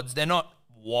those odds. They're not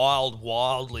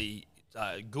wildly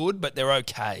good, but they're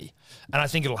okay, and I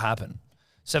think it'll happen.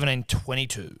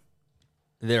 17.22.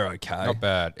 They're okay. Not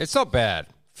bad. It's not bad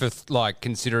for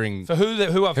considering For who they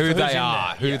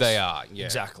are. Yeah.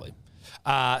 Exactly.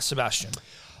 Sebastian.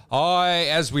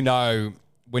 As we know,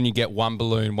 when you get 1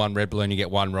 balloon, 1 red balloon, you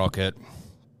get 1 rocket.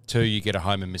 2, you get a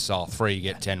homing missile. 3, you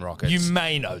get 10 rockets. You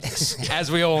may know this.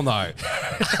 As we all know.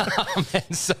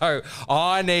 And so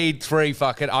I need 3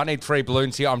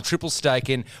 balloons here. I'm triple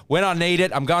staking. When I need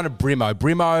it, I'm going to Brimo.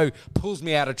 Brimo pulls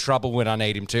me out of trouble when I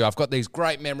need him to. I've got these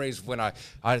great memories when I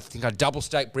think I double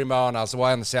staked Brimo and I was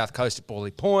away on the south coast at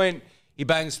Borley Point. He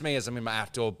bangs me as I'm in my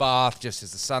outdoor bath, just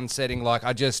as the sun's setting.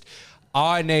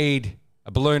 I need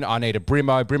a balloon. I need a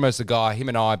Brimo. Brimo's the guy. Him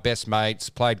and I, best mates,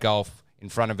 played golf in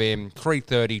front of him,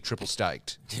 330, triple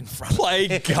staked.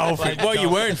 Played golf. Well, you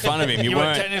were in front of him. You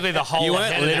weren't technically the whole. You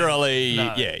weren't ahead of him. literally.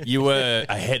 No. Yeah, you were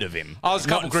ahead of him. I was a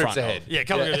couple Not in groups front ahead. of. Yeah, a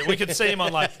couple of we could see him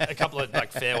on like a couple of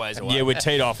like fairways away. Yeah, we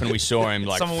teed off and we saw him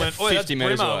like Someone went, 50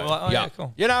 metres Brimo. away. We're like, oh, yeah,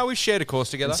 cool. You know, we shared a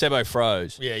course together. And Sebo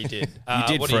froze. Yeah, you did. You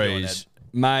did what are you doing, freeze.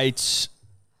 Mates,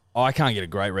 I can't get a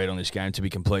great read on this game, to be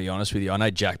completely honest with you. I know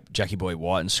Jackie Boy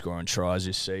Whiten's scoring tries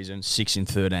this season, 6 in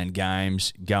 13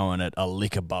 games, going at a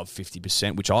lick above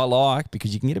 50%, which I like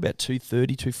because you can get about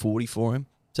 230, 240 for him.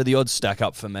 So the odds stack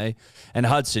up for me. And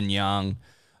Hudson Young,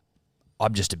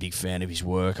 I'm just a big fan of his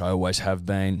work. I always have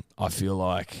been. I feel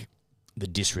like the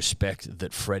disrespect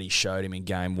that Freddie showed him in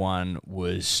game one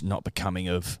was not becoming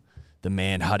of the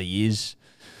man Huddy is.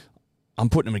 I'm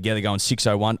putting them together going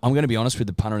 601. I'm going to be honest with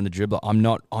the punter and the dribbler. I'm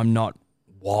not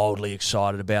wildly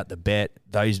excited about the bet.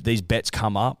 These bets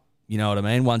come up. You know what I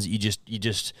mean? Ones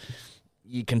that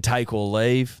you can take or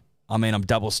leave. I mean, I'm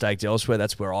double staked elsewhere.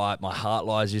 That's where my heart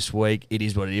lies this week. It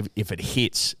is what it is. If it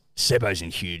hits, Sebo's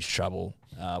in huge trouble.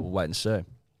 We'll wait and see.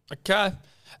 Okay.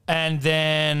 And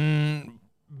then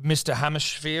Mr.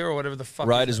 Hammersphere or whatever the fuck.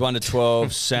 Raiders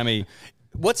 1-12. Sammy.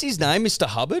 What's his name? Mr.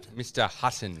 Hubbard? Mr.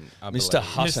 Hutton, I Mr. believe.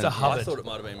 Hutton. Mr. Hubbard. I thought it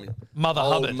might have been Mother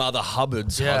old Hubbard. Mother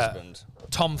Hubbard's husband.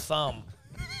 Tom Thumb.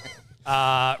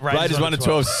 Raiders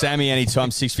 1-12. Sammy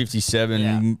anytime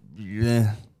 657.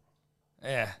 Yeah.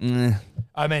 Yeah.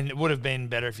 I mean, it would have been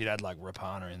better if you'd had like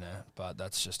Rapana in there, but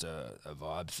that's just a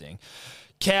vibe thing.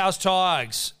 Cows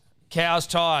Tigers.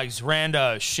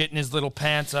 Rando shitting his little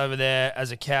pants over there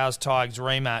as a Cows Tigers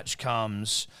rematch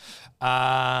comes.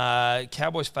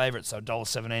 Cowboys favourites, so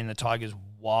 $1.17. The Tigers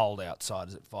wild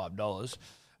outsiders at $5.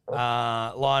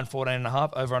 Line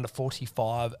 14.5, over under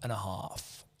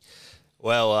 45.5.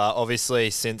 Well, obviously,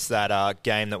 since that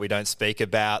game that we don't speak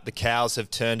about, the Cows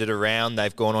have turned it around.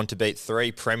 They've gone on to beat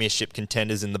 3 premiership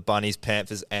contenders in the Bunnies,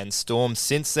 Panthers and Storm.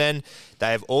 Since then,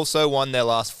 they have also won their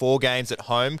last 4 games at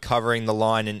home, covering the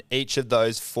line in each of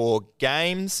those 4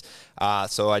 games.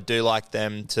 So I do like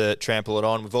them to trample it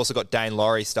on. We've also got Dane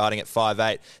Laurie starting at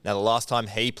 5'8". Now, the last time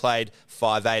he played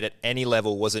 5'8" at any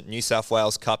level was at New South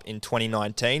Wales Cup in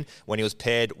 2019 when he was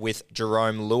paired with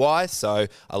Jerome Luai. So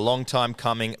a long time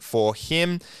coming for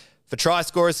him. For try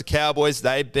scorers, the Cowboys,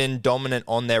 they've been dominant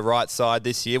on their right side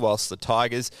this year, whilst the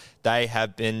Tigers, they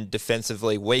have been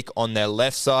defensively weak on their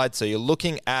left side. So you're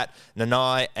looking at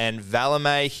Nanai and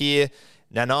Valame here.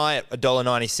 Nanai at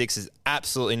 $1.96 is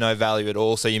absolutely no value at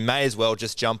all, so you may as well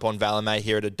just jump on Valame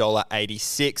here at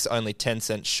 $1.86, only 10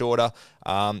 cents shorter.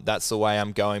 That's the way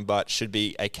I'm going, but should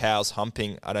be a Cows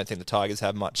humping. I don't think the Tigers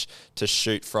have much to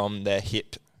shoot from their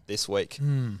hip this week.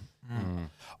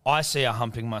 I see a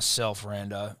humping myself,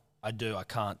 Rando. I do. I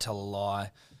can't tell a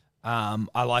lie.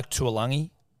 I like Tuolangi.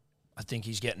 I think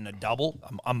he's getting a double.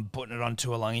 I'm putting it on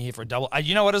Tuolangi here for a double.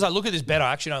 You know what? As I look at this bet,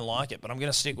 I actually don't like it, but I'm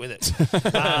going to stick with it.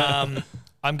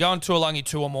 I'm going Tuolangi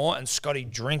 2 or more and Scotty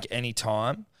Drink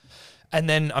anytime. And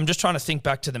then I'm just trying to think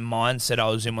back to the mindset I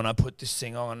was in when I put this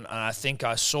thing on, and I think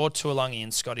I saw Tuolangi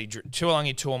and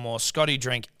Tuolangi 2 or more, Scotty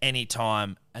Drink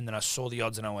anytime, and then I saw the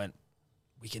odds and I went,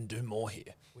 we can do more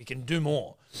here. We can do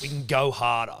more. We can go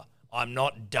harder. I'm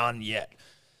not done yet.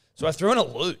 So I threw in a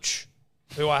Luch,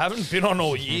 who I haven't been on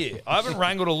all year. I haven't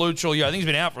wrangled a Luch all year. I think he's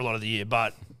been out for a lot of the year,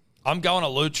 but I'm going a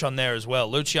Luch on there as well.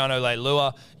 Luciano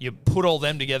Leilua, you put all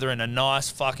them together in a nice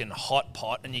fucking hot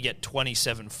pot and you get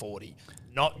 27.40.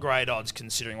 Not great odds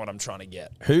considering what I'm trying to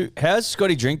get. How's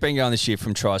Scotty Drink been going this year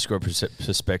from try score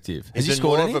perspective? Has he been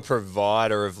scored more any? of a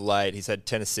provider of late. He's had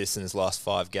 10 assists in his last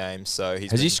 5 games. So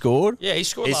Has he scored? Yeah, he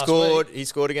scored He last scored. week. He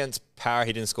scored against Para.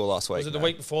 He didn't score last week. Was it the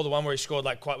week before, the one where he scored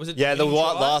like quite... Was it? Yeah, the winning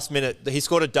try? last minute. He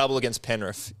scored a double against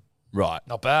Penrith. Right.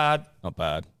 Not bad. Not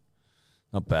bad.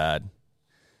 Not bad.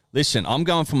 Listen, I'm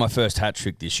going for my first hat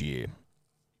trick this year.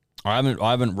 I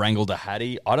haven't wrangled a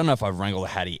hattie. I don't know if I've wrangled a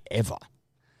hattie ever.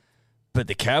 But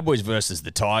the Cowboys versus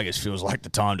the Tigers feels like the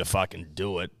time to fucking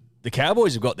do it. The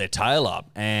Cowboys have got their tail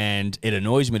up, and it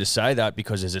annoys me to say that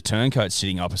because there's a turncoat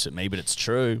sitting opposite me, but it's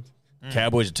true.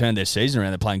 Cowboys have turned their season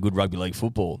around. They're playing good rugby league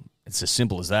football. It's as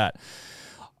simple as that.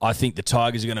 I think the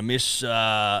Tigers are going to miss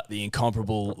the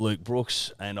incomparable Luke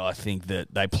Brooks, and I think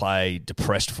that they play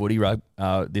depressed footy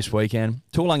this weekend.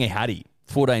 Tuolangi Hattie,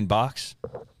 $14.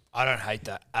 I don't hate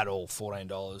that at all,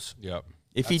 $14. Yep.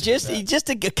 If he just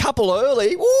a couple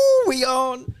early, ooh, we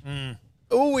on.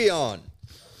 Ooh, we on.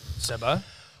 Sebo?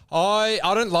 I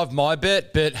don't love my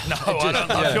bet, but No, I don't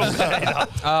love your bet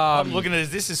either. I'm looking at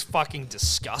this is fucking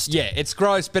disgusting. yeah, it's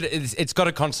gross, but it's got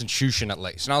a constitution at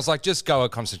least. And I was like, just go a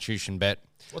constitution bet.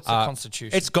 What's the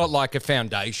Constitution? It's got like a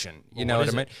foundation. You know what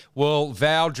I mean? Well,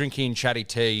 Val, Drinky and Chatty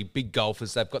T, big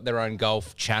golfers, they've got their own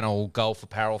golf channel, golf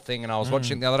apparel thing. And I was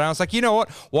watching it the other day. I was like, you know what?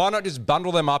 Why not just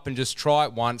bundle them up and just try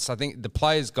it once? I think the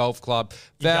Players Golf Club,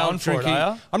 Val, going for it, Drinky.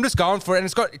 are you? I'm just going for it. And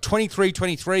it's got 23.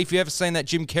 If you ever seen that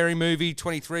Jim Carrey movie,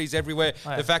 23's everywhere.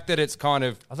 Oh, yeah. The fact that it's kind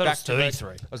of. I thought it was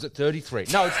 33. Was it 33?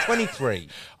 No, it's 23.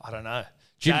 I don't know.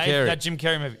 Jim Carrey. That Jim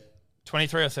Carrey movie.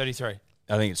 23 or 33?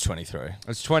 I think it's 23.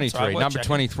 It's 23. Sorry, Number checking.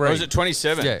 23. Or is it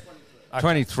 27? Yeah.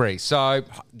 23. So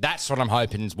that's what I'm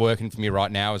hoping is working for me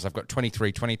right now is I've got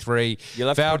 23. You'll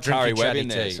have Val, to put Kari Drinky, Webb Chatty in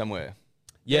there T. somewhere.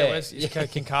 Yeah.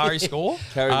 Can Kari score?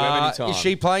 Kari Webb anytime. Is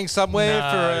she playing somewhere No, for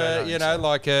I don't think so.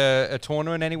 like a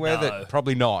tournament anywhere? No. That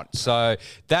probably not. So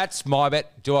that's my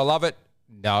bet. Do I love it?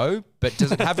 No. But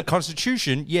does it have a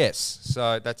constitution? Yes.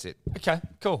 So that's it. Okay,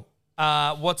 cool.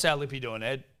 What's our Lippy doing,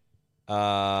 Ed?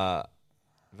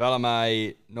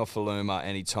 Valame, Nofaluma,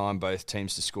 anytime, both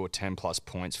teams to score 10 plus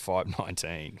points,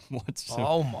 5.19.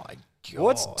 Oh my god!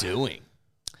 What's doing?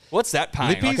 What's that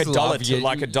paying? Lippies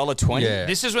Like $1.20? Yeah.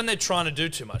 This is when they're trying to do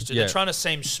too much. Dude. Yeah. They're trying to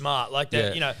seem smart, like that.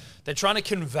 Yeah. You know, they're trying to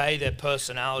convey their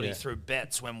personality through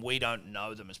bets when we don't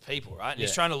know them as people, right? And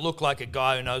he's trying to look like a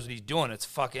guy who knows what he's doing. It's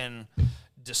fucking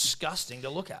disgusting to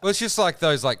look at. Well, it's just like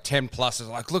those like 10 pluses.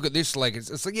 Like, look at this leg.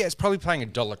 It's like, yeah, it's probably paying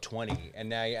 $1.20, and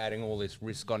now you're adding all this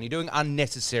risk on. You're doing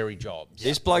unnecessary jobs.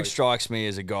 This bloke strikes me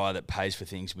as a guy that pays for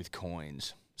things with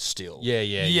coins still.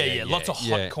 Yeah. Lots of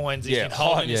hot coins he's been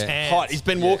holding in his hands. Hot. He's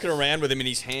been walking around with him in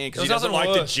his hand because he There's doesn't nothing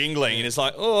like the worse. jingling. And it's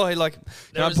like, oh, he like...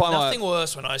 There was can I buy nothing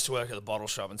worse when I used to work at the bottle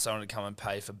shop and someone would come and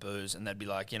pay for booze and they'd be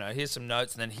like, you know, here's some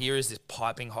notes and then here is this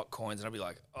piping hot coins and I'd be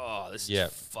like, oh, this is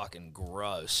fucking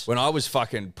gross. When I was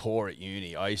fucking poor at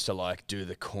uni, I used to like do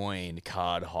the coin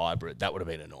card hybrid. That would have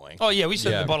been annoying. Oh yeah, we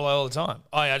said the bottle all the time.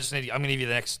 Oh yeah, I'm gonna give you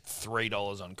the next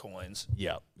 $3 on coins.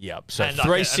 Yep. So And like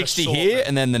an 360 here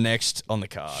and then the next on the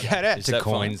card. Shout out Is to that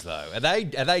coins fun? though.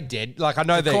 Are they dead? Like I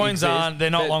know The they coins exist, they're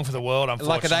not but, long for the world, unfortunately.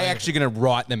 Like, are they actually going to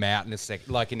write them out in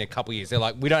a couple of years? They're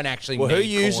like, we don't actually. Well, need who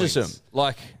uses coins. them?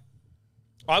 Like,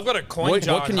 I've got a coin What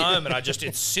jar can at you- home and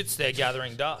it sits there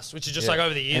gathering dust, which is just like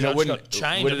over the years And it I've just wouldn't- got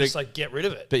chained would and it- just like get rid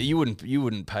of it. but you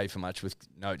wouldn't pay for much with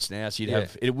notes now, so you'd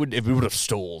have it would have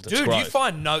stalled. It's Dude, gross. you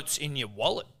find notes in your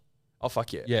wallet Oh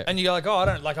fuck yeah. Yeah. and you're like, oh, I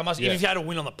don't like I must Yeah. even if you had to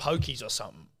win on the pokies or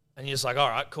something. And you're just like, all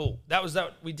right, cool. That was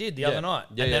that we did the other night.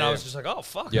 Yeah, and then yeah, I was yeah. just like, oh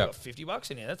fuck, Yeah. I got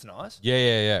 $50 in here. That's nice.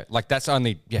 Yeah. Like that's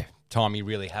only time you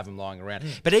really have them lying around.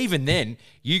 But even then,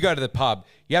 you go to the pub,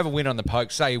 you have a win on the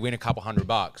poke. Say you win a couple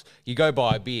 $100, you go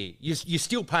buy a beer. You're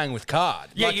still paying with card.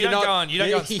 Yeah, Like, you don't go and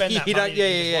spend that you money. don't,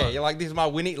 yeah. You're like, this is my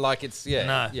winning. Like it's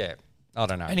No. yeah. I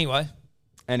don't know.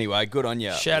 Anyway, good on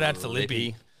you. Shout out to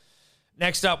Lippy.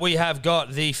 Next up, we have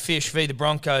got the Fish v the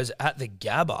Broncos at the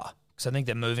Gabba. Because I think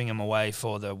they're moving them away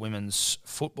for the Women's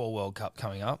Football World Cup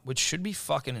coming up, which should be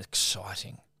fucking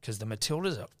exciting because the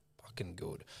Matildas are fucking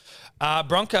good.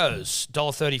 Broncos,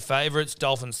 $1.30 favourites.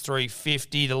 Dolphins,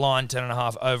 $3.50. The line,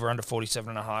 10.5. Over, under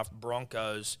 47.5.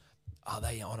 Broncos, are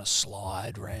they on a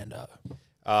slide, Rando?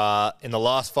 In the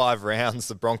last 5 rounds,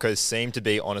 the Broncos seem to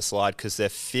be on a slide because they're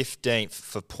 15th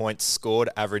for points scored,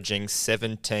 averaging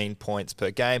 17 points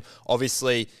per game.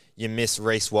 Obviously, you miss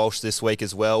Reece Walsh this week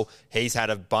as well. He's had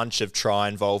a bunch of try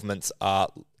involvements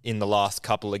in the last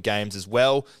couple of games as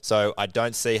well, so I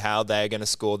don't see how they're going to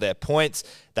score their points.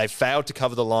 They failed to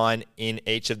cover the line in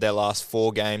each of their last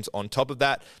 4 games. On top of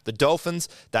that, the Dolphins,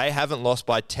 they haven't lost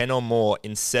by 10 or more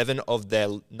in 7 of their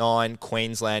 9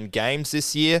 Queensland games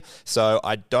this year. So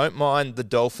I don't mind the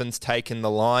Dolphins taking the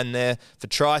line there. For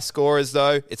try scorers,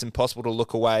 though, it's impossible to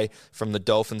look away from the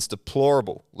Dolphins'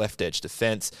 deplorable left edge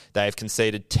defense. They have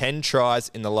conceded 10 tries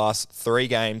in the last 3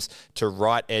 games to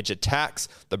right edge attacks.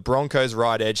 The Broncos'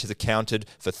 right edge has accounted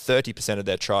for 30% of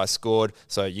their tries scored.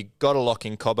 So you got to lock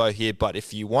in Cobbo here, but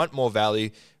if you want more value,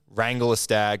 wrangle the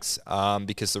Stags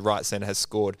because the right centre has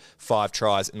scored 5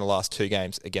 tries in the last 2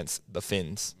 games against the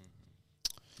Finns.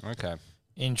 Okay.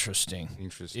 Interesting.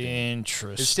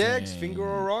 Is Stag's finger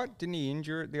all right? Didn't he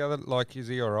injure it the other? Like, is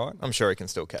he all right? I'm sure he can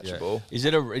still catch a ball. Is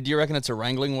it do you reckon it's a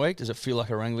wrangling week? Does it feel like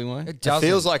a wrangling week? It doesn't.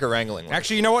 Feels like a wrangling week.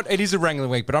 Actually, you know what? It is a wrangling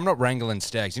week, but I'm not wrangling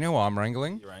Stags. You know why I'm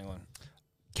wrangling? You're wrangling.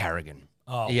 Carrigan.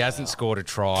 Oh, He hasn't scored a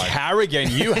try.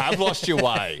 Carrigan, you have lost your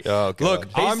way. Oh, God.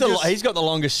 Look, He's got the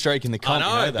longest streak in the I comp. know,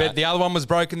 you know that. but the other one was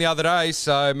broken the other day,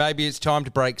 so maybe it's time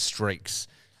to break streaks.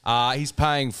 He's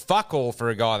paying fuck all for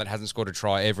a guy that hasn't scored a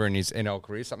try ever in his NL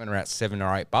career, something around $7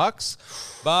 or $8.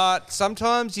 But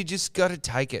sometimes you just got to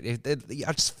take it.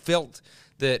 I just felt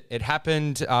that it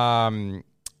happened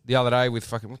the other day with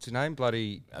fucking what's his name,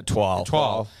 bloody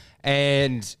Twile.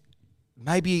 and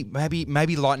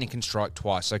maybe lightning can strike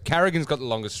twice. So Carrigan's got the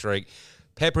longest streak.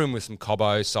 pepper him with some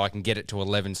Cobbo so I can get it to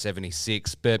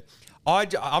 11.76. But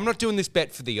I'm not doing this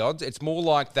bet for the odds. It's more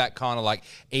like that kind of like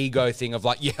ego thing of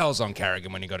like, yeah, I was on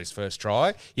Carrigan when he got his first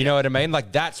try. You know what I mean?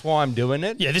 Like, that's why I'm doing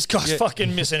it. Yeah, this guy's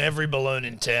fucking missing every balloon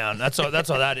in town. That's what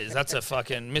that is. That's a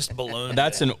fucking missed balloon.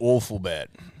 That's an awful bet.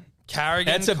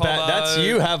 Carrigan, That's a Cobbo. bad. That's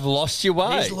you have lost your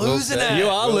way. He's losing it. You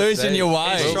are losing your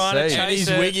way. He's trying to and chase he's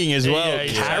it. wigging as well. Yeah,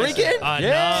 he's Carrigan? chasing it. I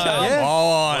know. Come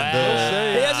on.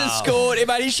 Wow. He hasn't scored.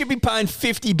 Mate, he should be paying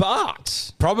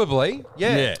 $50. Probably.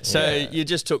 Yeah. So you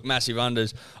just took massive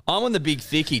unders. I'm on the big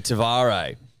thickie,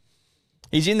 Tavare.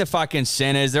 He's in the fucking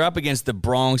centres. They're up against the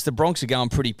Bronx. The Bronx are going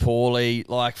pretty poorly.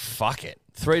 Like, fuck it.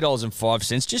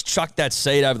 $3.05. Just chuck that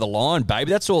seed over the line, baby.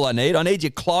 That's all I need. I need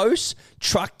you close.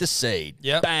 Truck the seed.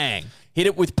 Yep. Bang. Hit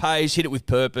it with pace. Hit it with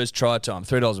purpose. Try time.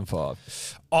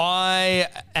 $3.05. I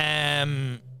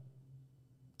am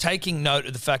taking note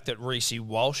of the fact that Reece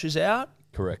Walsh is out.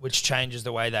 Correct. Which changes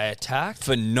the way they attack.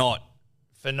 For not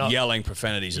For not yelling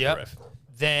profanities at the ref.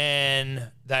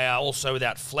 Then they are also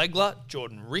without Flegler.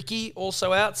 Jordan Ricky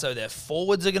also out. So their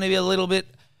forwards are going to be a little bit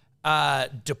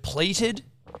depleted.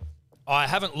 I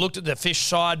haven't looked at the Fish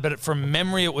side, but from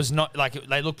memory, it was not like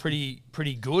they look pretty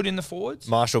good in the forwards.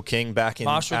 Marshall King back in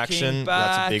action. King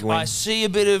back. That's a big win. I see a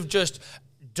bit of just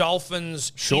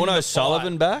Dolphins. Sean in the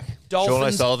O'Sullivan fight. back? Dolphins, Sean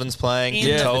O'Sullivan's playing.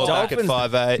 in the Toa fight. back at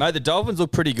 5'8". Mate, the Dolphins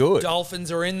look pretty good.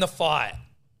 Dolphins are in the fight.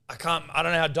 I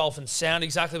don't know how Dolphins sound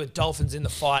exactly, but Dolphins in the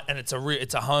fight, and it's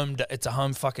a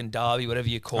home fucking derby, whatever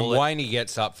you call And it. Waney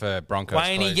gets up for Broncos.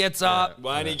 Waney please. gets up.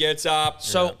 Waney gets up.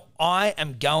 So I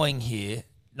am going here,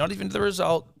 not even to the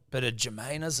result, but a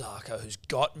Jermaine Azarko who's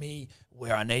got me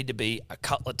where I need to be a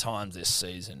couple of times this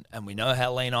season. And we know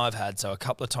how lean I've had, so a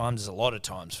couple of times is a lot of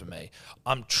times for me.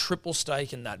 I'm triple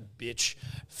staking that bitch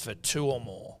for 2 or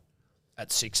more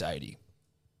at 680.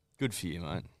 Good for you,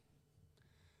 mate.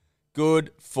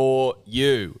 Good for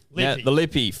you. Now, Lippy. the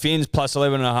Lippy, Finns plus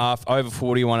 11.5, over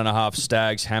 41.5,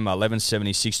 Stags, Hammer,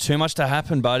 11.76. Too much to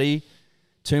happen, buddy.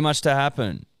 Too much to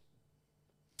happen.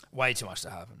 Way too much to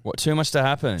happen. What, too much to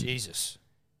happen? Jesus.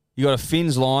 You got a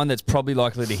Finns line that's probably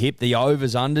likely to hit the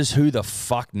overs, unders. Who the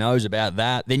fuck knows about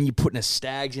that? Then you're putting a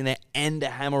Stags in there and a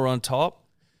Hammer on top.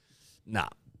 Nah.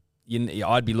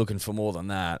 I'd be looking for more than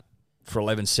that for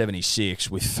 11.76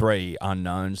 with 3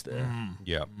 unknowns there.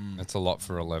 Yeah, that's a lot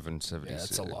for 11.76. Yeah,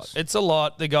 it's a lot. It's a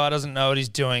lot. The guy doesn't know what he's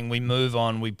doing. We move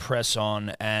on, we press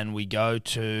on, and we go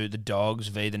to the Dogs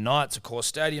v. the Knights. Of course,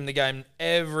 Stadium, the game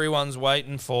everyone's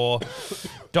waiting for.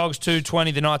 Dogs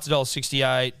 2.20, the Knights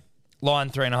 $1.68.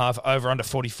 Line 3.5, over under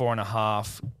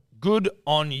 44.5. Good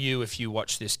on you if you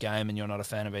watch this game and you're not a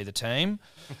fan of either team.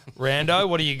 Rando,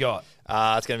 what do you got?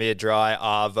 It's going to be a dry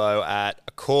arvo at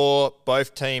a core.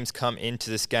 Both teams come into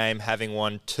this game having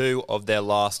won 2 of their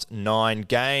last 9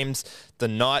 games. The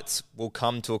Knights will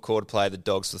come to a core to play the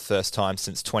Dogs for the first time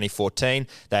since 2014.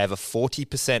 They have a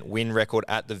 40% win record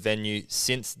at the venue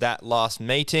since that last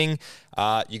meeting.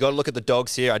 You got to look at the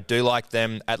Dogs here. I do like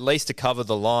them at least to cover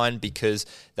the line because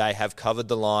they have covered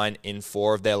the line in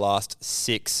 4 of their last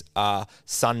 6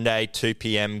 Sunday 2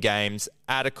 p.m. games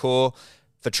at a core.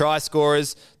 For try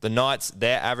scorers, the Knights,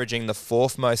 they're averaging the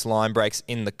 4th most line breaks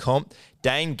in the comp.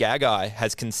 Dane Gagai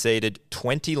has conceded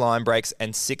 20 line breaks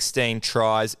and 16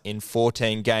 tries in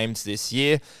 14 games this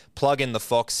year. Plug in the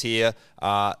Fox here.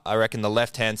 I reckon the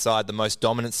left-hand side, the most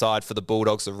dominant side for the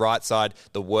Bulldogs. The right side,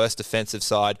 the worst defensive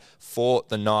side for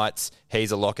the Knights.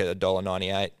 He's a lock at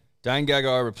 $1.98. Dane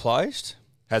Gagai replaced?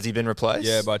 Has he been replaced?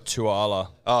 Yeah, by Tuala.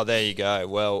 Oh, there you go.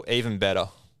 Well, even better.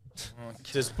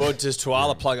 Does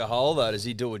Tuala plug a hole, though? Does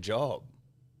he do a job?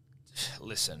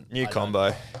 Listen. New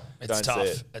combo. It's Don't tough.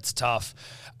 see it. It's tough.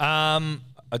 I'll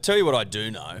tell you what I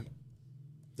do know.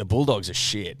 The Bulldogs are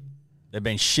shit. They've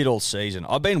been shit all season.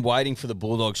 I've been waiting for the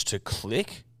Bulldogs to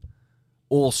click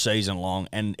all season long,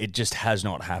 and it just has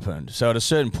not happened. So at a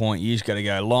certain point, you just got to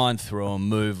go line through them,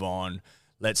 move on.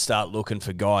 Let's start looking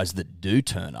for guys that do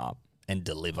turn up and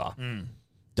deliver.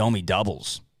 Dommy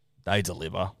doubles. They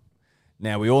deliver.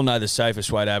 Now, we all know the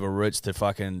safest way to have a Roots to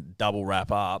fucking double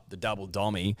wrap up, the double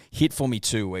Dommy, hit for me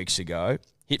 2 weeks ago,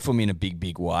 hit for me in a big,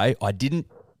 big way. I didn't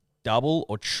double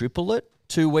or triple it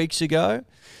 2 weeks ago,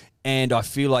 and I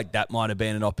feel like that might have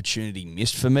been an opportunity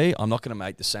missed for me. I'm not going to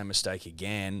make the same mistake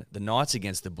again. The Knights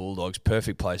against the Bulldogs,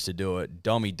 perfect place to do it.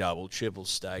 Dommy double, triple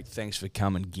stake. Thanks for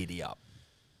coming, giddy up.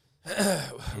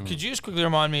 Could you just quickly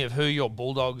remind me of who your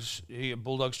Bulldogs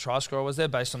try scorer was there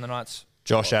based on the Knights?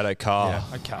 Josh Addo-Carr. Yeah.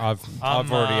 Okay.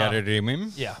 I've already added him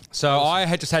in. Yeah. So I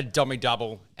had just had dummy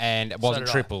double and it wasn't did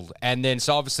I. tripled. And then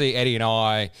so obviously Eddie and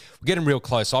I were getting real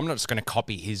close. So I'm not just going to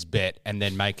copy his bet and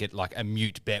then make it like a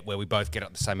mute bet where we both get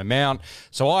up the same amount.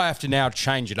 So I have to now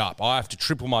change it up. I have to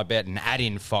triple my bet and add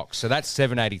in Fox. So that's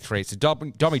 783. It's a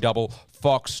dummy double,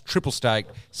 Fox, triple stake,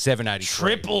 783.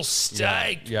 Triple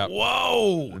stake. Yeah.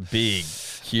 Whoa. Big,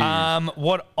 huge.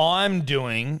 What I'm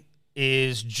doing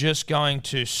is just going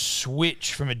to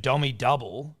switch from a dummy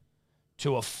double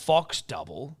to a Fox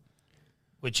double,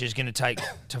 which is going to take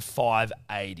to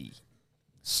 580.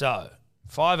 So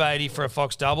 580 for a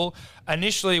Fox double.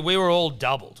 Initially, we were all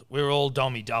doubled. We were all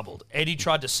dummy doubled. Eddie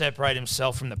tried to separate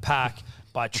himself from the pack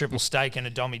by triple stake and a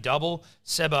dummy double.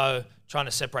 Sebo trying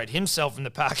to separate himself from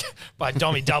the pack by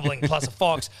dummy doubling plus a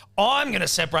Fox. I'm going to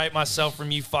separate myself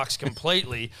from you fucks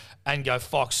completely and go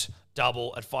Fox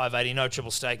double at 580. No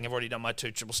triple staking. I've already done my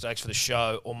 2 triple stakes for the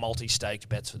show or multi-staked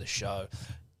bets for the show.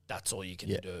 That's all you can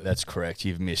do. That's correct.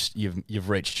 You've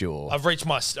reached your... I've reached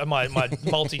my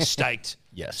multi-staked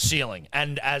Yes. ceiling,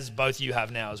 and as both you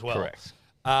have now as well. Correct.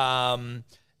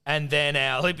 And then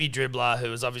our lippy dribbler,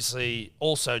 who is obviously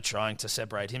also trying to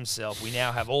separate himself. We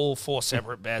now have all 4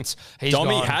 separate bets. He's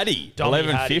Dommy gone- Hattie, Dommy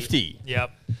 1150. Hattie.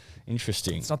 Yep.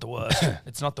 Interesting. It's not the worst.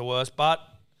 It's not the worst, but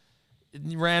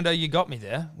Rando, you got me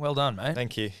there. Well done, mate.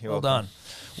 Thank you. You're Well welcome. done.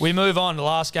 We move on to the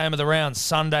last game of the round,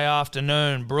 Sunday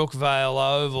afternoon,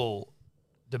 Brookvale Oval,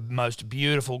 the most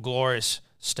beautiful, glorious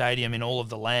stadium in all of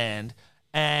the land.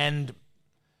 And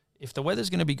if the weather's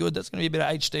going to be good, that's going to be a bit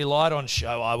of HD light on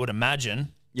show, I would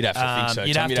imagine. You'd have to think so.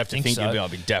 You'd Tom. have You'd to have to think think so. you'd be able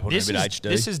to be dappled in a bit of HD.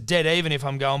 This is dead even if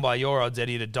I'm going by your odds,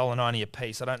 Eddie, at $1.90 a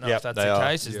piece. I don't know if Yep, that's they the are.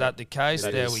 case. Is that the case?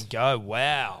 That There is. we go.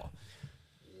 Wow.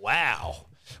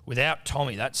 Without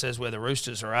Tommy, that says where the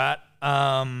Roosters are at.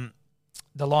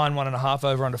 The line 1.5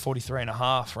 over under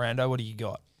 43.5. Rando, what do you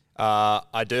got?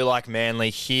 I do like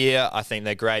Manly here. I think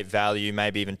they're great value.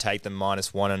 Maybe even take them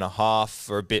 -1.5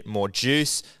 for a bit more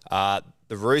juice.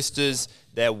 The Roosters,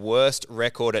 their worst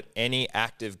record at any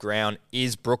active ground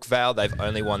is Brookvale. They've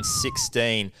only won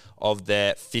 16 of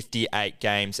their 58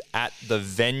 games at the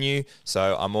venue.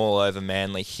 So I'm all over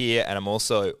Manly here, and I'm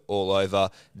also all over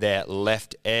their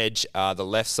left edge. The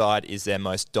left side is their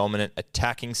most dominant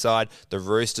attacking side. The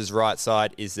Roosters' right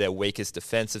side is their weakest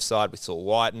defensive side. We saw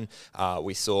Whiten.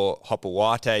 We saw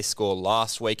Hopewate score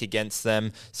last week against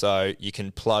them. So you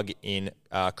can plug in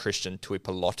Christian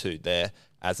Tuipulotu there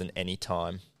as an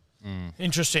anytime.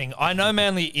 Interesting. I know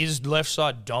Manly is left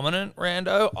side dominant,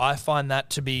 Rando. I find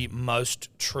that to be most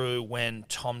true when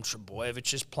Tom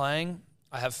Trbojevic is playing.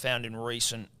 I have found in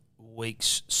recent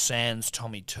weeks, sans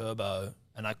Tommy Turbo,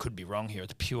 and I could be wrong here,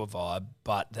 it's pure vibe,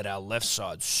 but that our left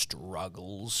side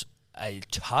struggles a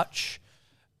touch,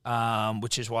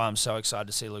 which is why I'm so excited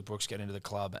to see Luke Brooks get into the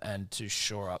club and to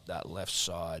shore up that left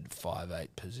side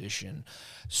 5'8" position.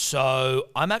 So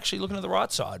I'm actually looking at the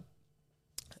right side.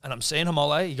 And I'm seeing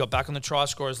Hamole. He got back on the try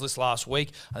scorers list last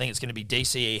week. I think it's going to be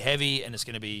DCE heavy, and it's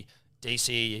going to be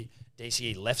DCE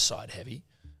left side heavy.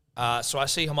 So I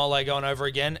see Hamole going over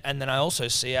again, and then I also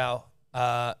see our.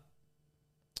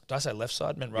 Did I say left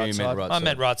side? I meant right you side. meant right I side.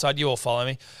 meant right side. You all follow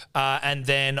me. And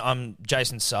then I'm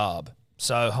Jason Saab.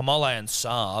 So Hamole and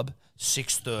Saab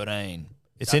 6-13.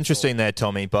 It's interesting there,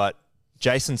 Tommy, but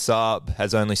Jason Saab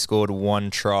has only scored 1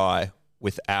 try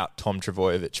without Tom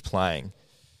Trbojevic playing.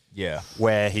 Yeah.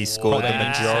 Where he scored the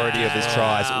majority of his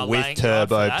tries with Thank God for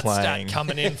Turbo that playing. stat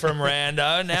coming in from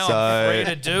Rando. Now So- I'm free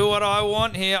to do what I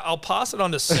want here. I'll pass it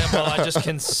on to Seb while I just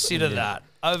consider that.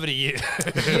 Over to you.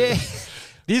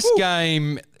 This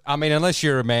game, I mean, unless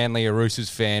you're a Manly or Roosters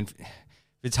fan,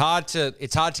 it's hard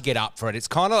to get up for it. It's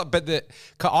kind of,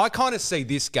 I kind of see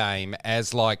this game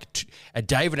as like a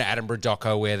David Attenborough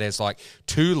doco where there's like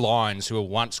 2 lions who were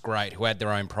once great, who had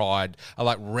their own pride, are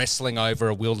like wrestling over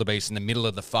a wildebeest in the middle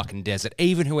of the fucking desert.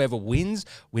 Even whoever wins,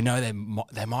 we know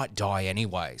they might die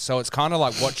anyway. So it's kind of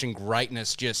like watching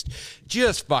greatness just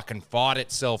fucking fight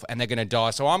itself, and they're going to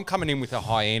die. So I'm coming in with a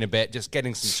hyena bet, just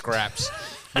getting some scraps.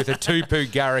 With a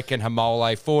Tupu, Garrick and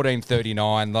Hamole,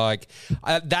 14.39. Like,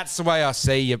 that's the way I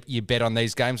see you bet on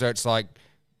these games, where it's like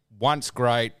once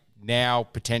great, now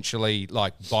potentially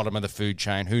like bottom of the food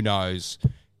chain. Who knows?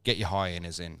 Get your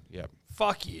hyenas in. Yep.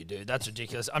 Fuck you, dude. That's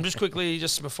ridiculous. I'm just quickly,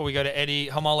 just before we go to Eddie,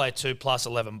 Hamole 2 plus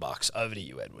 $11. Over to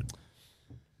you, Edward.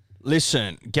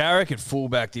 Listen, Garrick at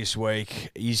fullback this week.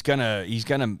 He's gonna.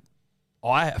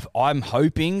 I'm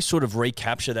hoping sort of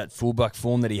recapture that fullback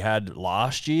form that he had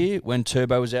last year when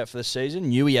Turbo was out for the season.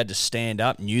 Knew he had to stand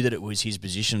up, knew that it was his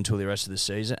position until the rest of the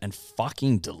season, and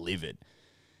fucking delivered.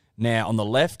 Now, on the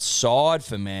left side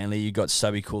for Manly, you got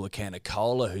Stubby Cola,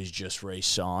 who's just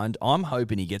re-signed. I'm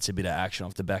hoping he gets a bit of action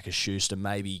off the back of Schuster,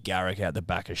 maybe Garrick out the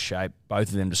back of Shape. Both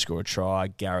of them to score a try.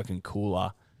 Garrick and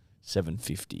Cooler,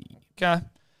 750. Okay.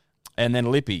 And then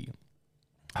Lippy.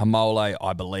 Hamole,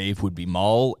 I believe, would be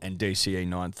Mole, and DCE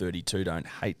 932. Don't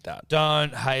hate that.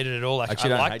 Don't hate it at all. Actually, I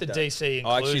don't like hate the that. DC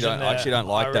I inclusion. actually don't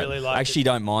like I that. Really I like actually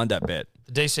don't mind that bet.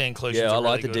 the DC inclusion. Yeah, I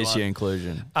like really the good DC one.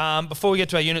 inclusion. Before we get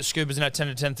to our unit scoopers and our 10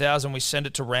 to 10,000, we send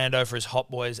it to Rando for his Hot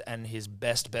Boys and his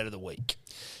best bet of the week.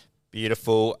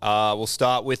 Beautiful. We'll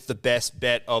start with the best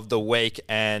bet of the week,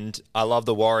 and I love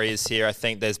the Warriors here. I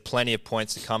think there's plenty of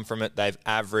points to come from it. They've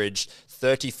averaged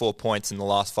 34 points in the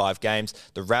last 5 games.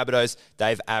 The Rabbitohs,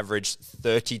 they've averaged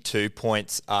 32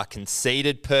 points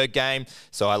conceded per game.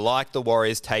 So I like the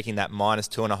Warriors taking that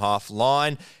 -2.5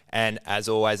 line. And as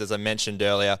always, as I mentioned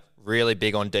earlier, really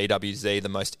big on DWZ, the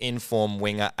most informed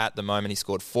winger at the moment. He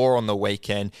scored 4 on the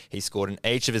weekend. He scored in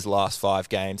each of his last 5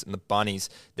 games. And the Bunnies,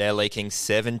 they're leaking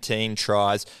 17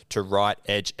 tries to right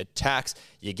edge attacks.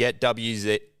 You get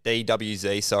DWZ,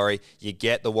 you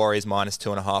get the Warriors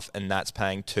 -2.5, and that's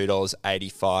paying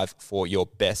 $2.85 for your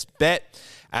best bet.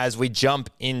 As we jump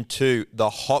into the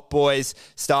Hot Boys,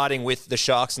 starting with the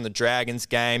Sharks and the Dragons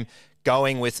game,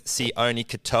 going with Sione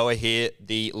Katoa here.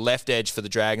 The left edge for the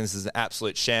Dragons is an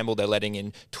absolute shamble. They're letting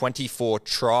in 24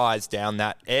 tries down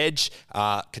that edge.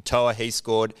 Katoa, he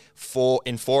scored 4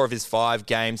 in 4 of his 5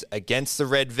 games against the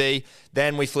Red V.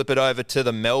 Then we flip it over to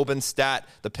the Melbourne stat.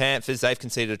 The Panthers, they've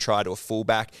conceded a try to a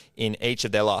fullback in each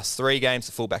of their last 3 games.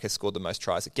 The fullback has scored the most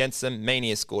tries against them. Meaney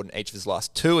has scored in each of his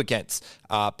last 2 against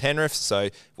Penrith. So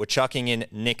we're chucking in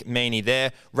Nick Meaney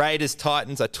there. Raiders,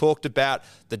 Titans, I talked about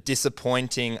the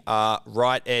disappointing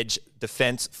right edge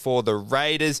defense for the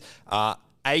Raiders.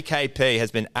 AKP has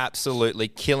been absolutely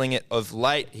killing it of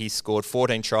late. He's scored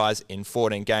 14 tries in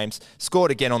 14 games.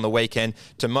 Scored again on the weekend.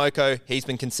 Tomoko, he's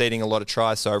been conceding a lot of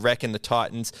tries, so I reckon the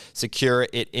Titans secure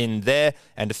it in there.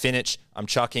 And to finish, I'm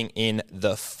chucking in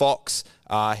the Fox.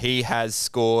 He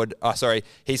scored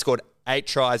 8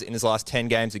 tries in his last 10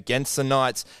 games against the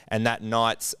Knights, and that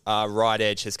Knights right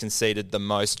edge has conceded the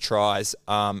most tries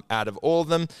out of all of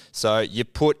them. So you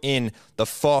put in the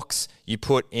Fox, you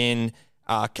put in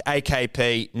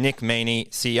AKP, Nick Meaney,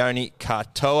 Sione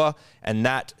Katoa, and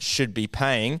that should be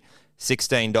paying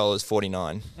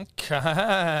 $16.49.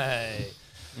 Okay.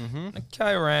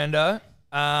 Okay, Rando.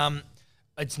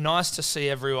 It's nice to see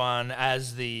everyone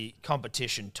as the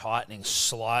competition tightening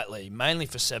slightly, mainly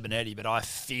for Sebenetti, but I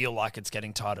feel like it's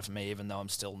getting tighter for me, even though I'm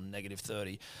still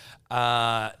 -30.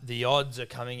 The odds are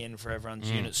coming in for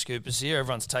everyone's unit scoopers here.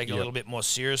 Everyone's taking it a little bit more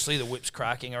seriously. The whip's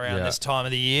cracking around this time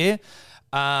of the year.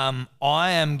 I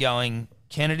am going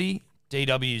Kennedy,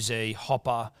 DWZ,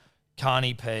 Hopper,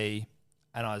 Carney P,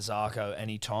 and Isako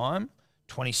anytime.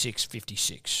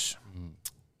 26.56.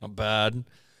 Not bad.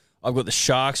 I've got the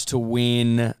Sharks to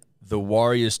win, the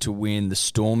Warriors to win, the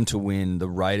Storm to win, the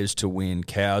Raiders to win,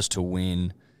 Cows to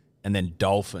win, and then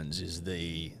Dolphins is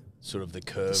the sort of the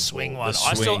curve. Swing ball, one.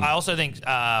 the I also think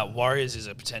Warriors is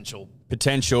a potential. I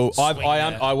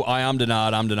ummed and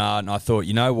and I thought,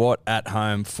 you know what? At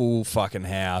home, full fucking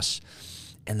house.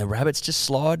 And the Rabbits just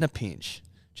sliding a pinch.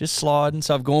 Just sliding.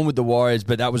 So I've gone with the Warriors,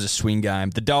 but that was a swing game.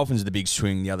 The Dolphins are the big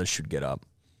swing. The others should get up.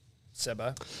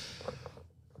 Sebo.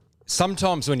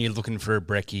 Sometimes when you're looking for a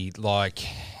brekkie,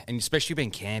 and especially been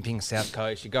camping South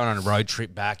Coast, you're going on a road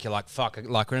trip back, you're like, fuck,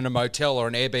 like we're in a motel or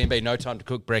an Airbnb, no time to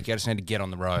cook brekkie, I just need to get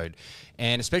on the road.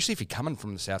 And especially if you're coming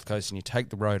from the South Coast and you take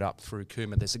the road up through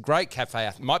Cooma, there's a great cafe,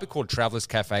 it might be called Traveller's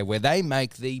Cafe, where they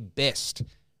make the best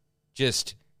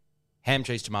just ham,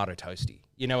 cheese, tomato toasty.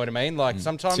 You know what I mean?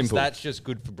 Sometimes simple. That's just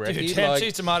good for brekkie. Dude, ham,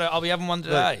 cheese, tomato. I'll be having one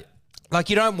today.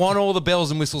 You don't want all the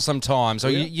bells and whistles sometimes, or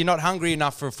you're not hungry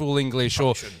enough for a full English,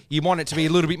 or you want it to be a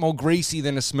little bit more greasy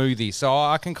than a smoothie. So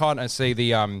I can kind of see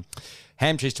the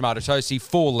ham, cheese, tomato toasty,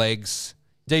 4 legs,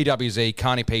 DWZ,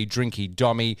 Carney P, Drinky,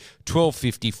 Dommy,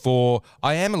 12.54.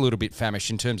 I am a little bit famished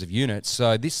in terms of units,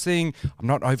 so this thing, I'm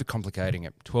not overcomplicating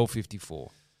it,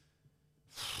 12.54.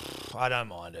 I don't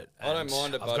mind it. I don't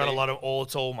mind it, I've got a lot of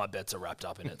all my bets are wrapped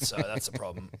up in it, so that's the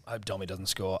problem. I hope Dommy doesn't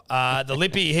score. The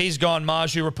Lippy, he's gone.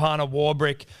 Marju, Rapana,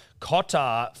 Warbrick,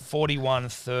 Cotter,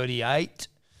 41.38.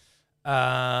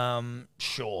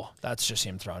 Sure, that's just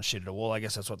him throwing shit at a wall. I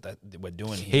guess that's what we're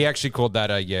doing here. He actually called that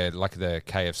like the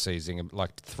KFC thing,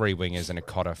 like 3 wingers and a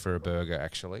cotter for a burger,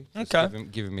 actually. Just okay.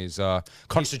 Give him his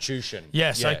constitution.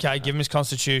 Yes, okay, give him his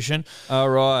constitution. All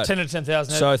right. 10 to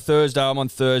 10,000. So Thursday, I'm on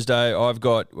Thursday. I've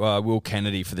got Will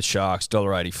Kennedy for the Sharks,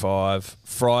 $1.85.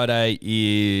 Friday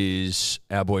is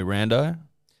our boy Rando.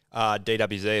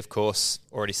 DWZ, of course.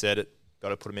 Already said it. Got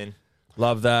to put him in.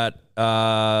 Love that.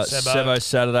 Sebo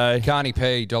Saturday. Carney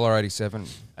P, $1.87.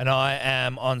 And I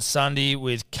am on Sunday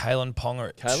with Kalen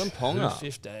Ponga. Kalen Ponga.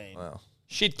 15. Wow.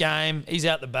 Shit game. He's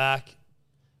out the back.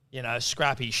 You know,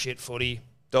 scrappy shit footy.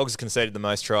 Dogs conceded the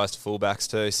most tries to fullbacks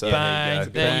too. So Bang,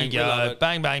 there you We love go. it.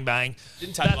 Bang, bang, bang.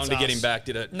 Didn't take long to get him back,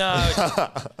 did it? No.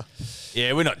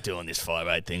 Yeah, we're not doing this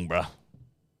 5'8" thing, bro.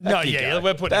 No, you yeah, go.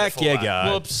 we're putting Back it you fullback.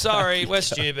 go. Whoops, sorry, we're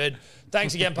stupid.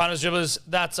 Thanks again, punters, dribblers.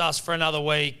 That's us for another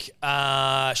week.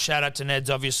 Shout out to Neds,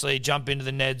 obviously. Jump into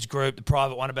the Neds group, the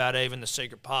private one about even. The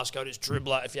secret passcode is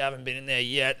Dribbler. If you haven't been in there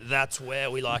yet, that's where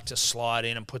we like to slide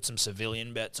in and put some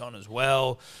civilian bets on as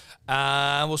well.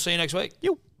 We'll see you next week.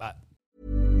 Bye.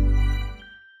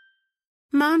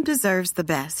 Mom deserves the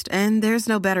best, and there's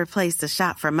no better place to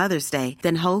shop for Mother's Day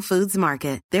than Whole Foods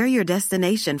Market. They're your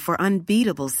destination for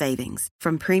unbeatable savings,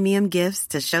 from premium gifts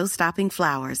to show-stopping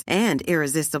flowers and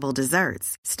irresistible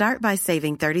desserts. Start by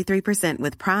saving 33%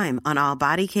 with Prime on all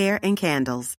body care and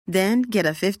candles. Then get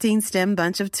a 15-stem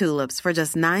bunch of tulips for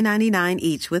just $9.99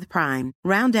 each with Prime.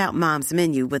 Round out Mom's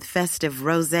menu with festive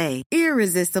rosé,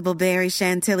 irresistible berry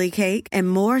chantilly cake, and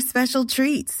more special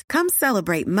treats. Come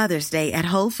celebrate Mother's Day at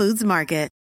Whole Foods Market.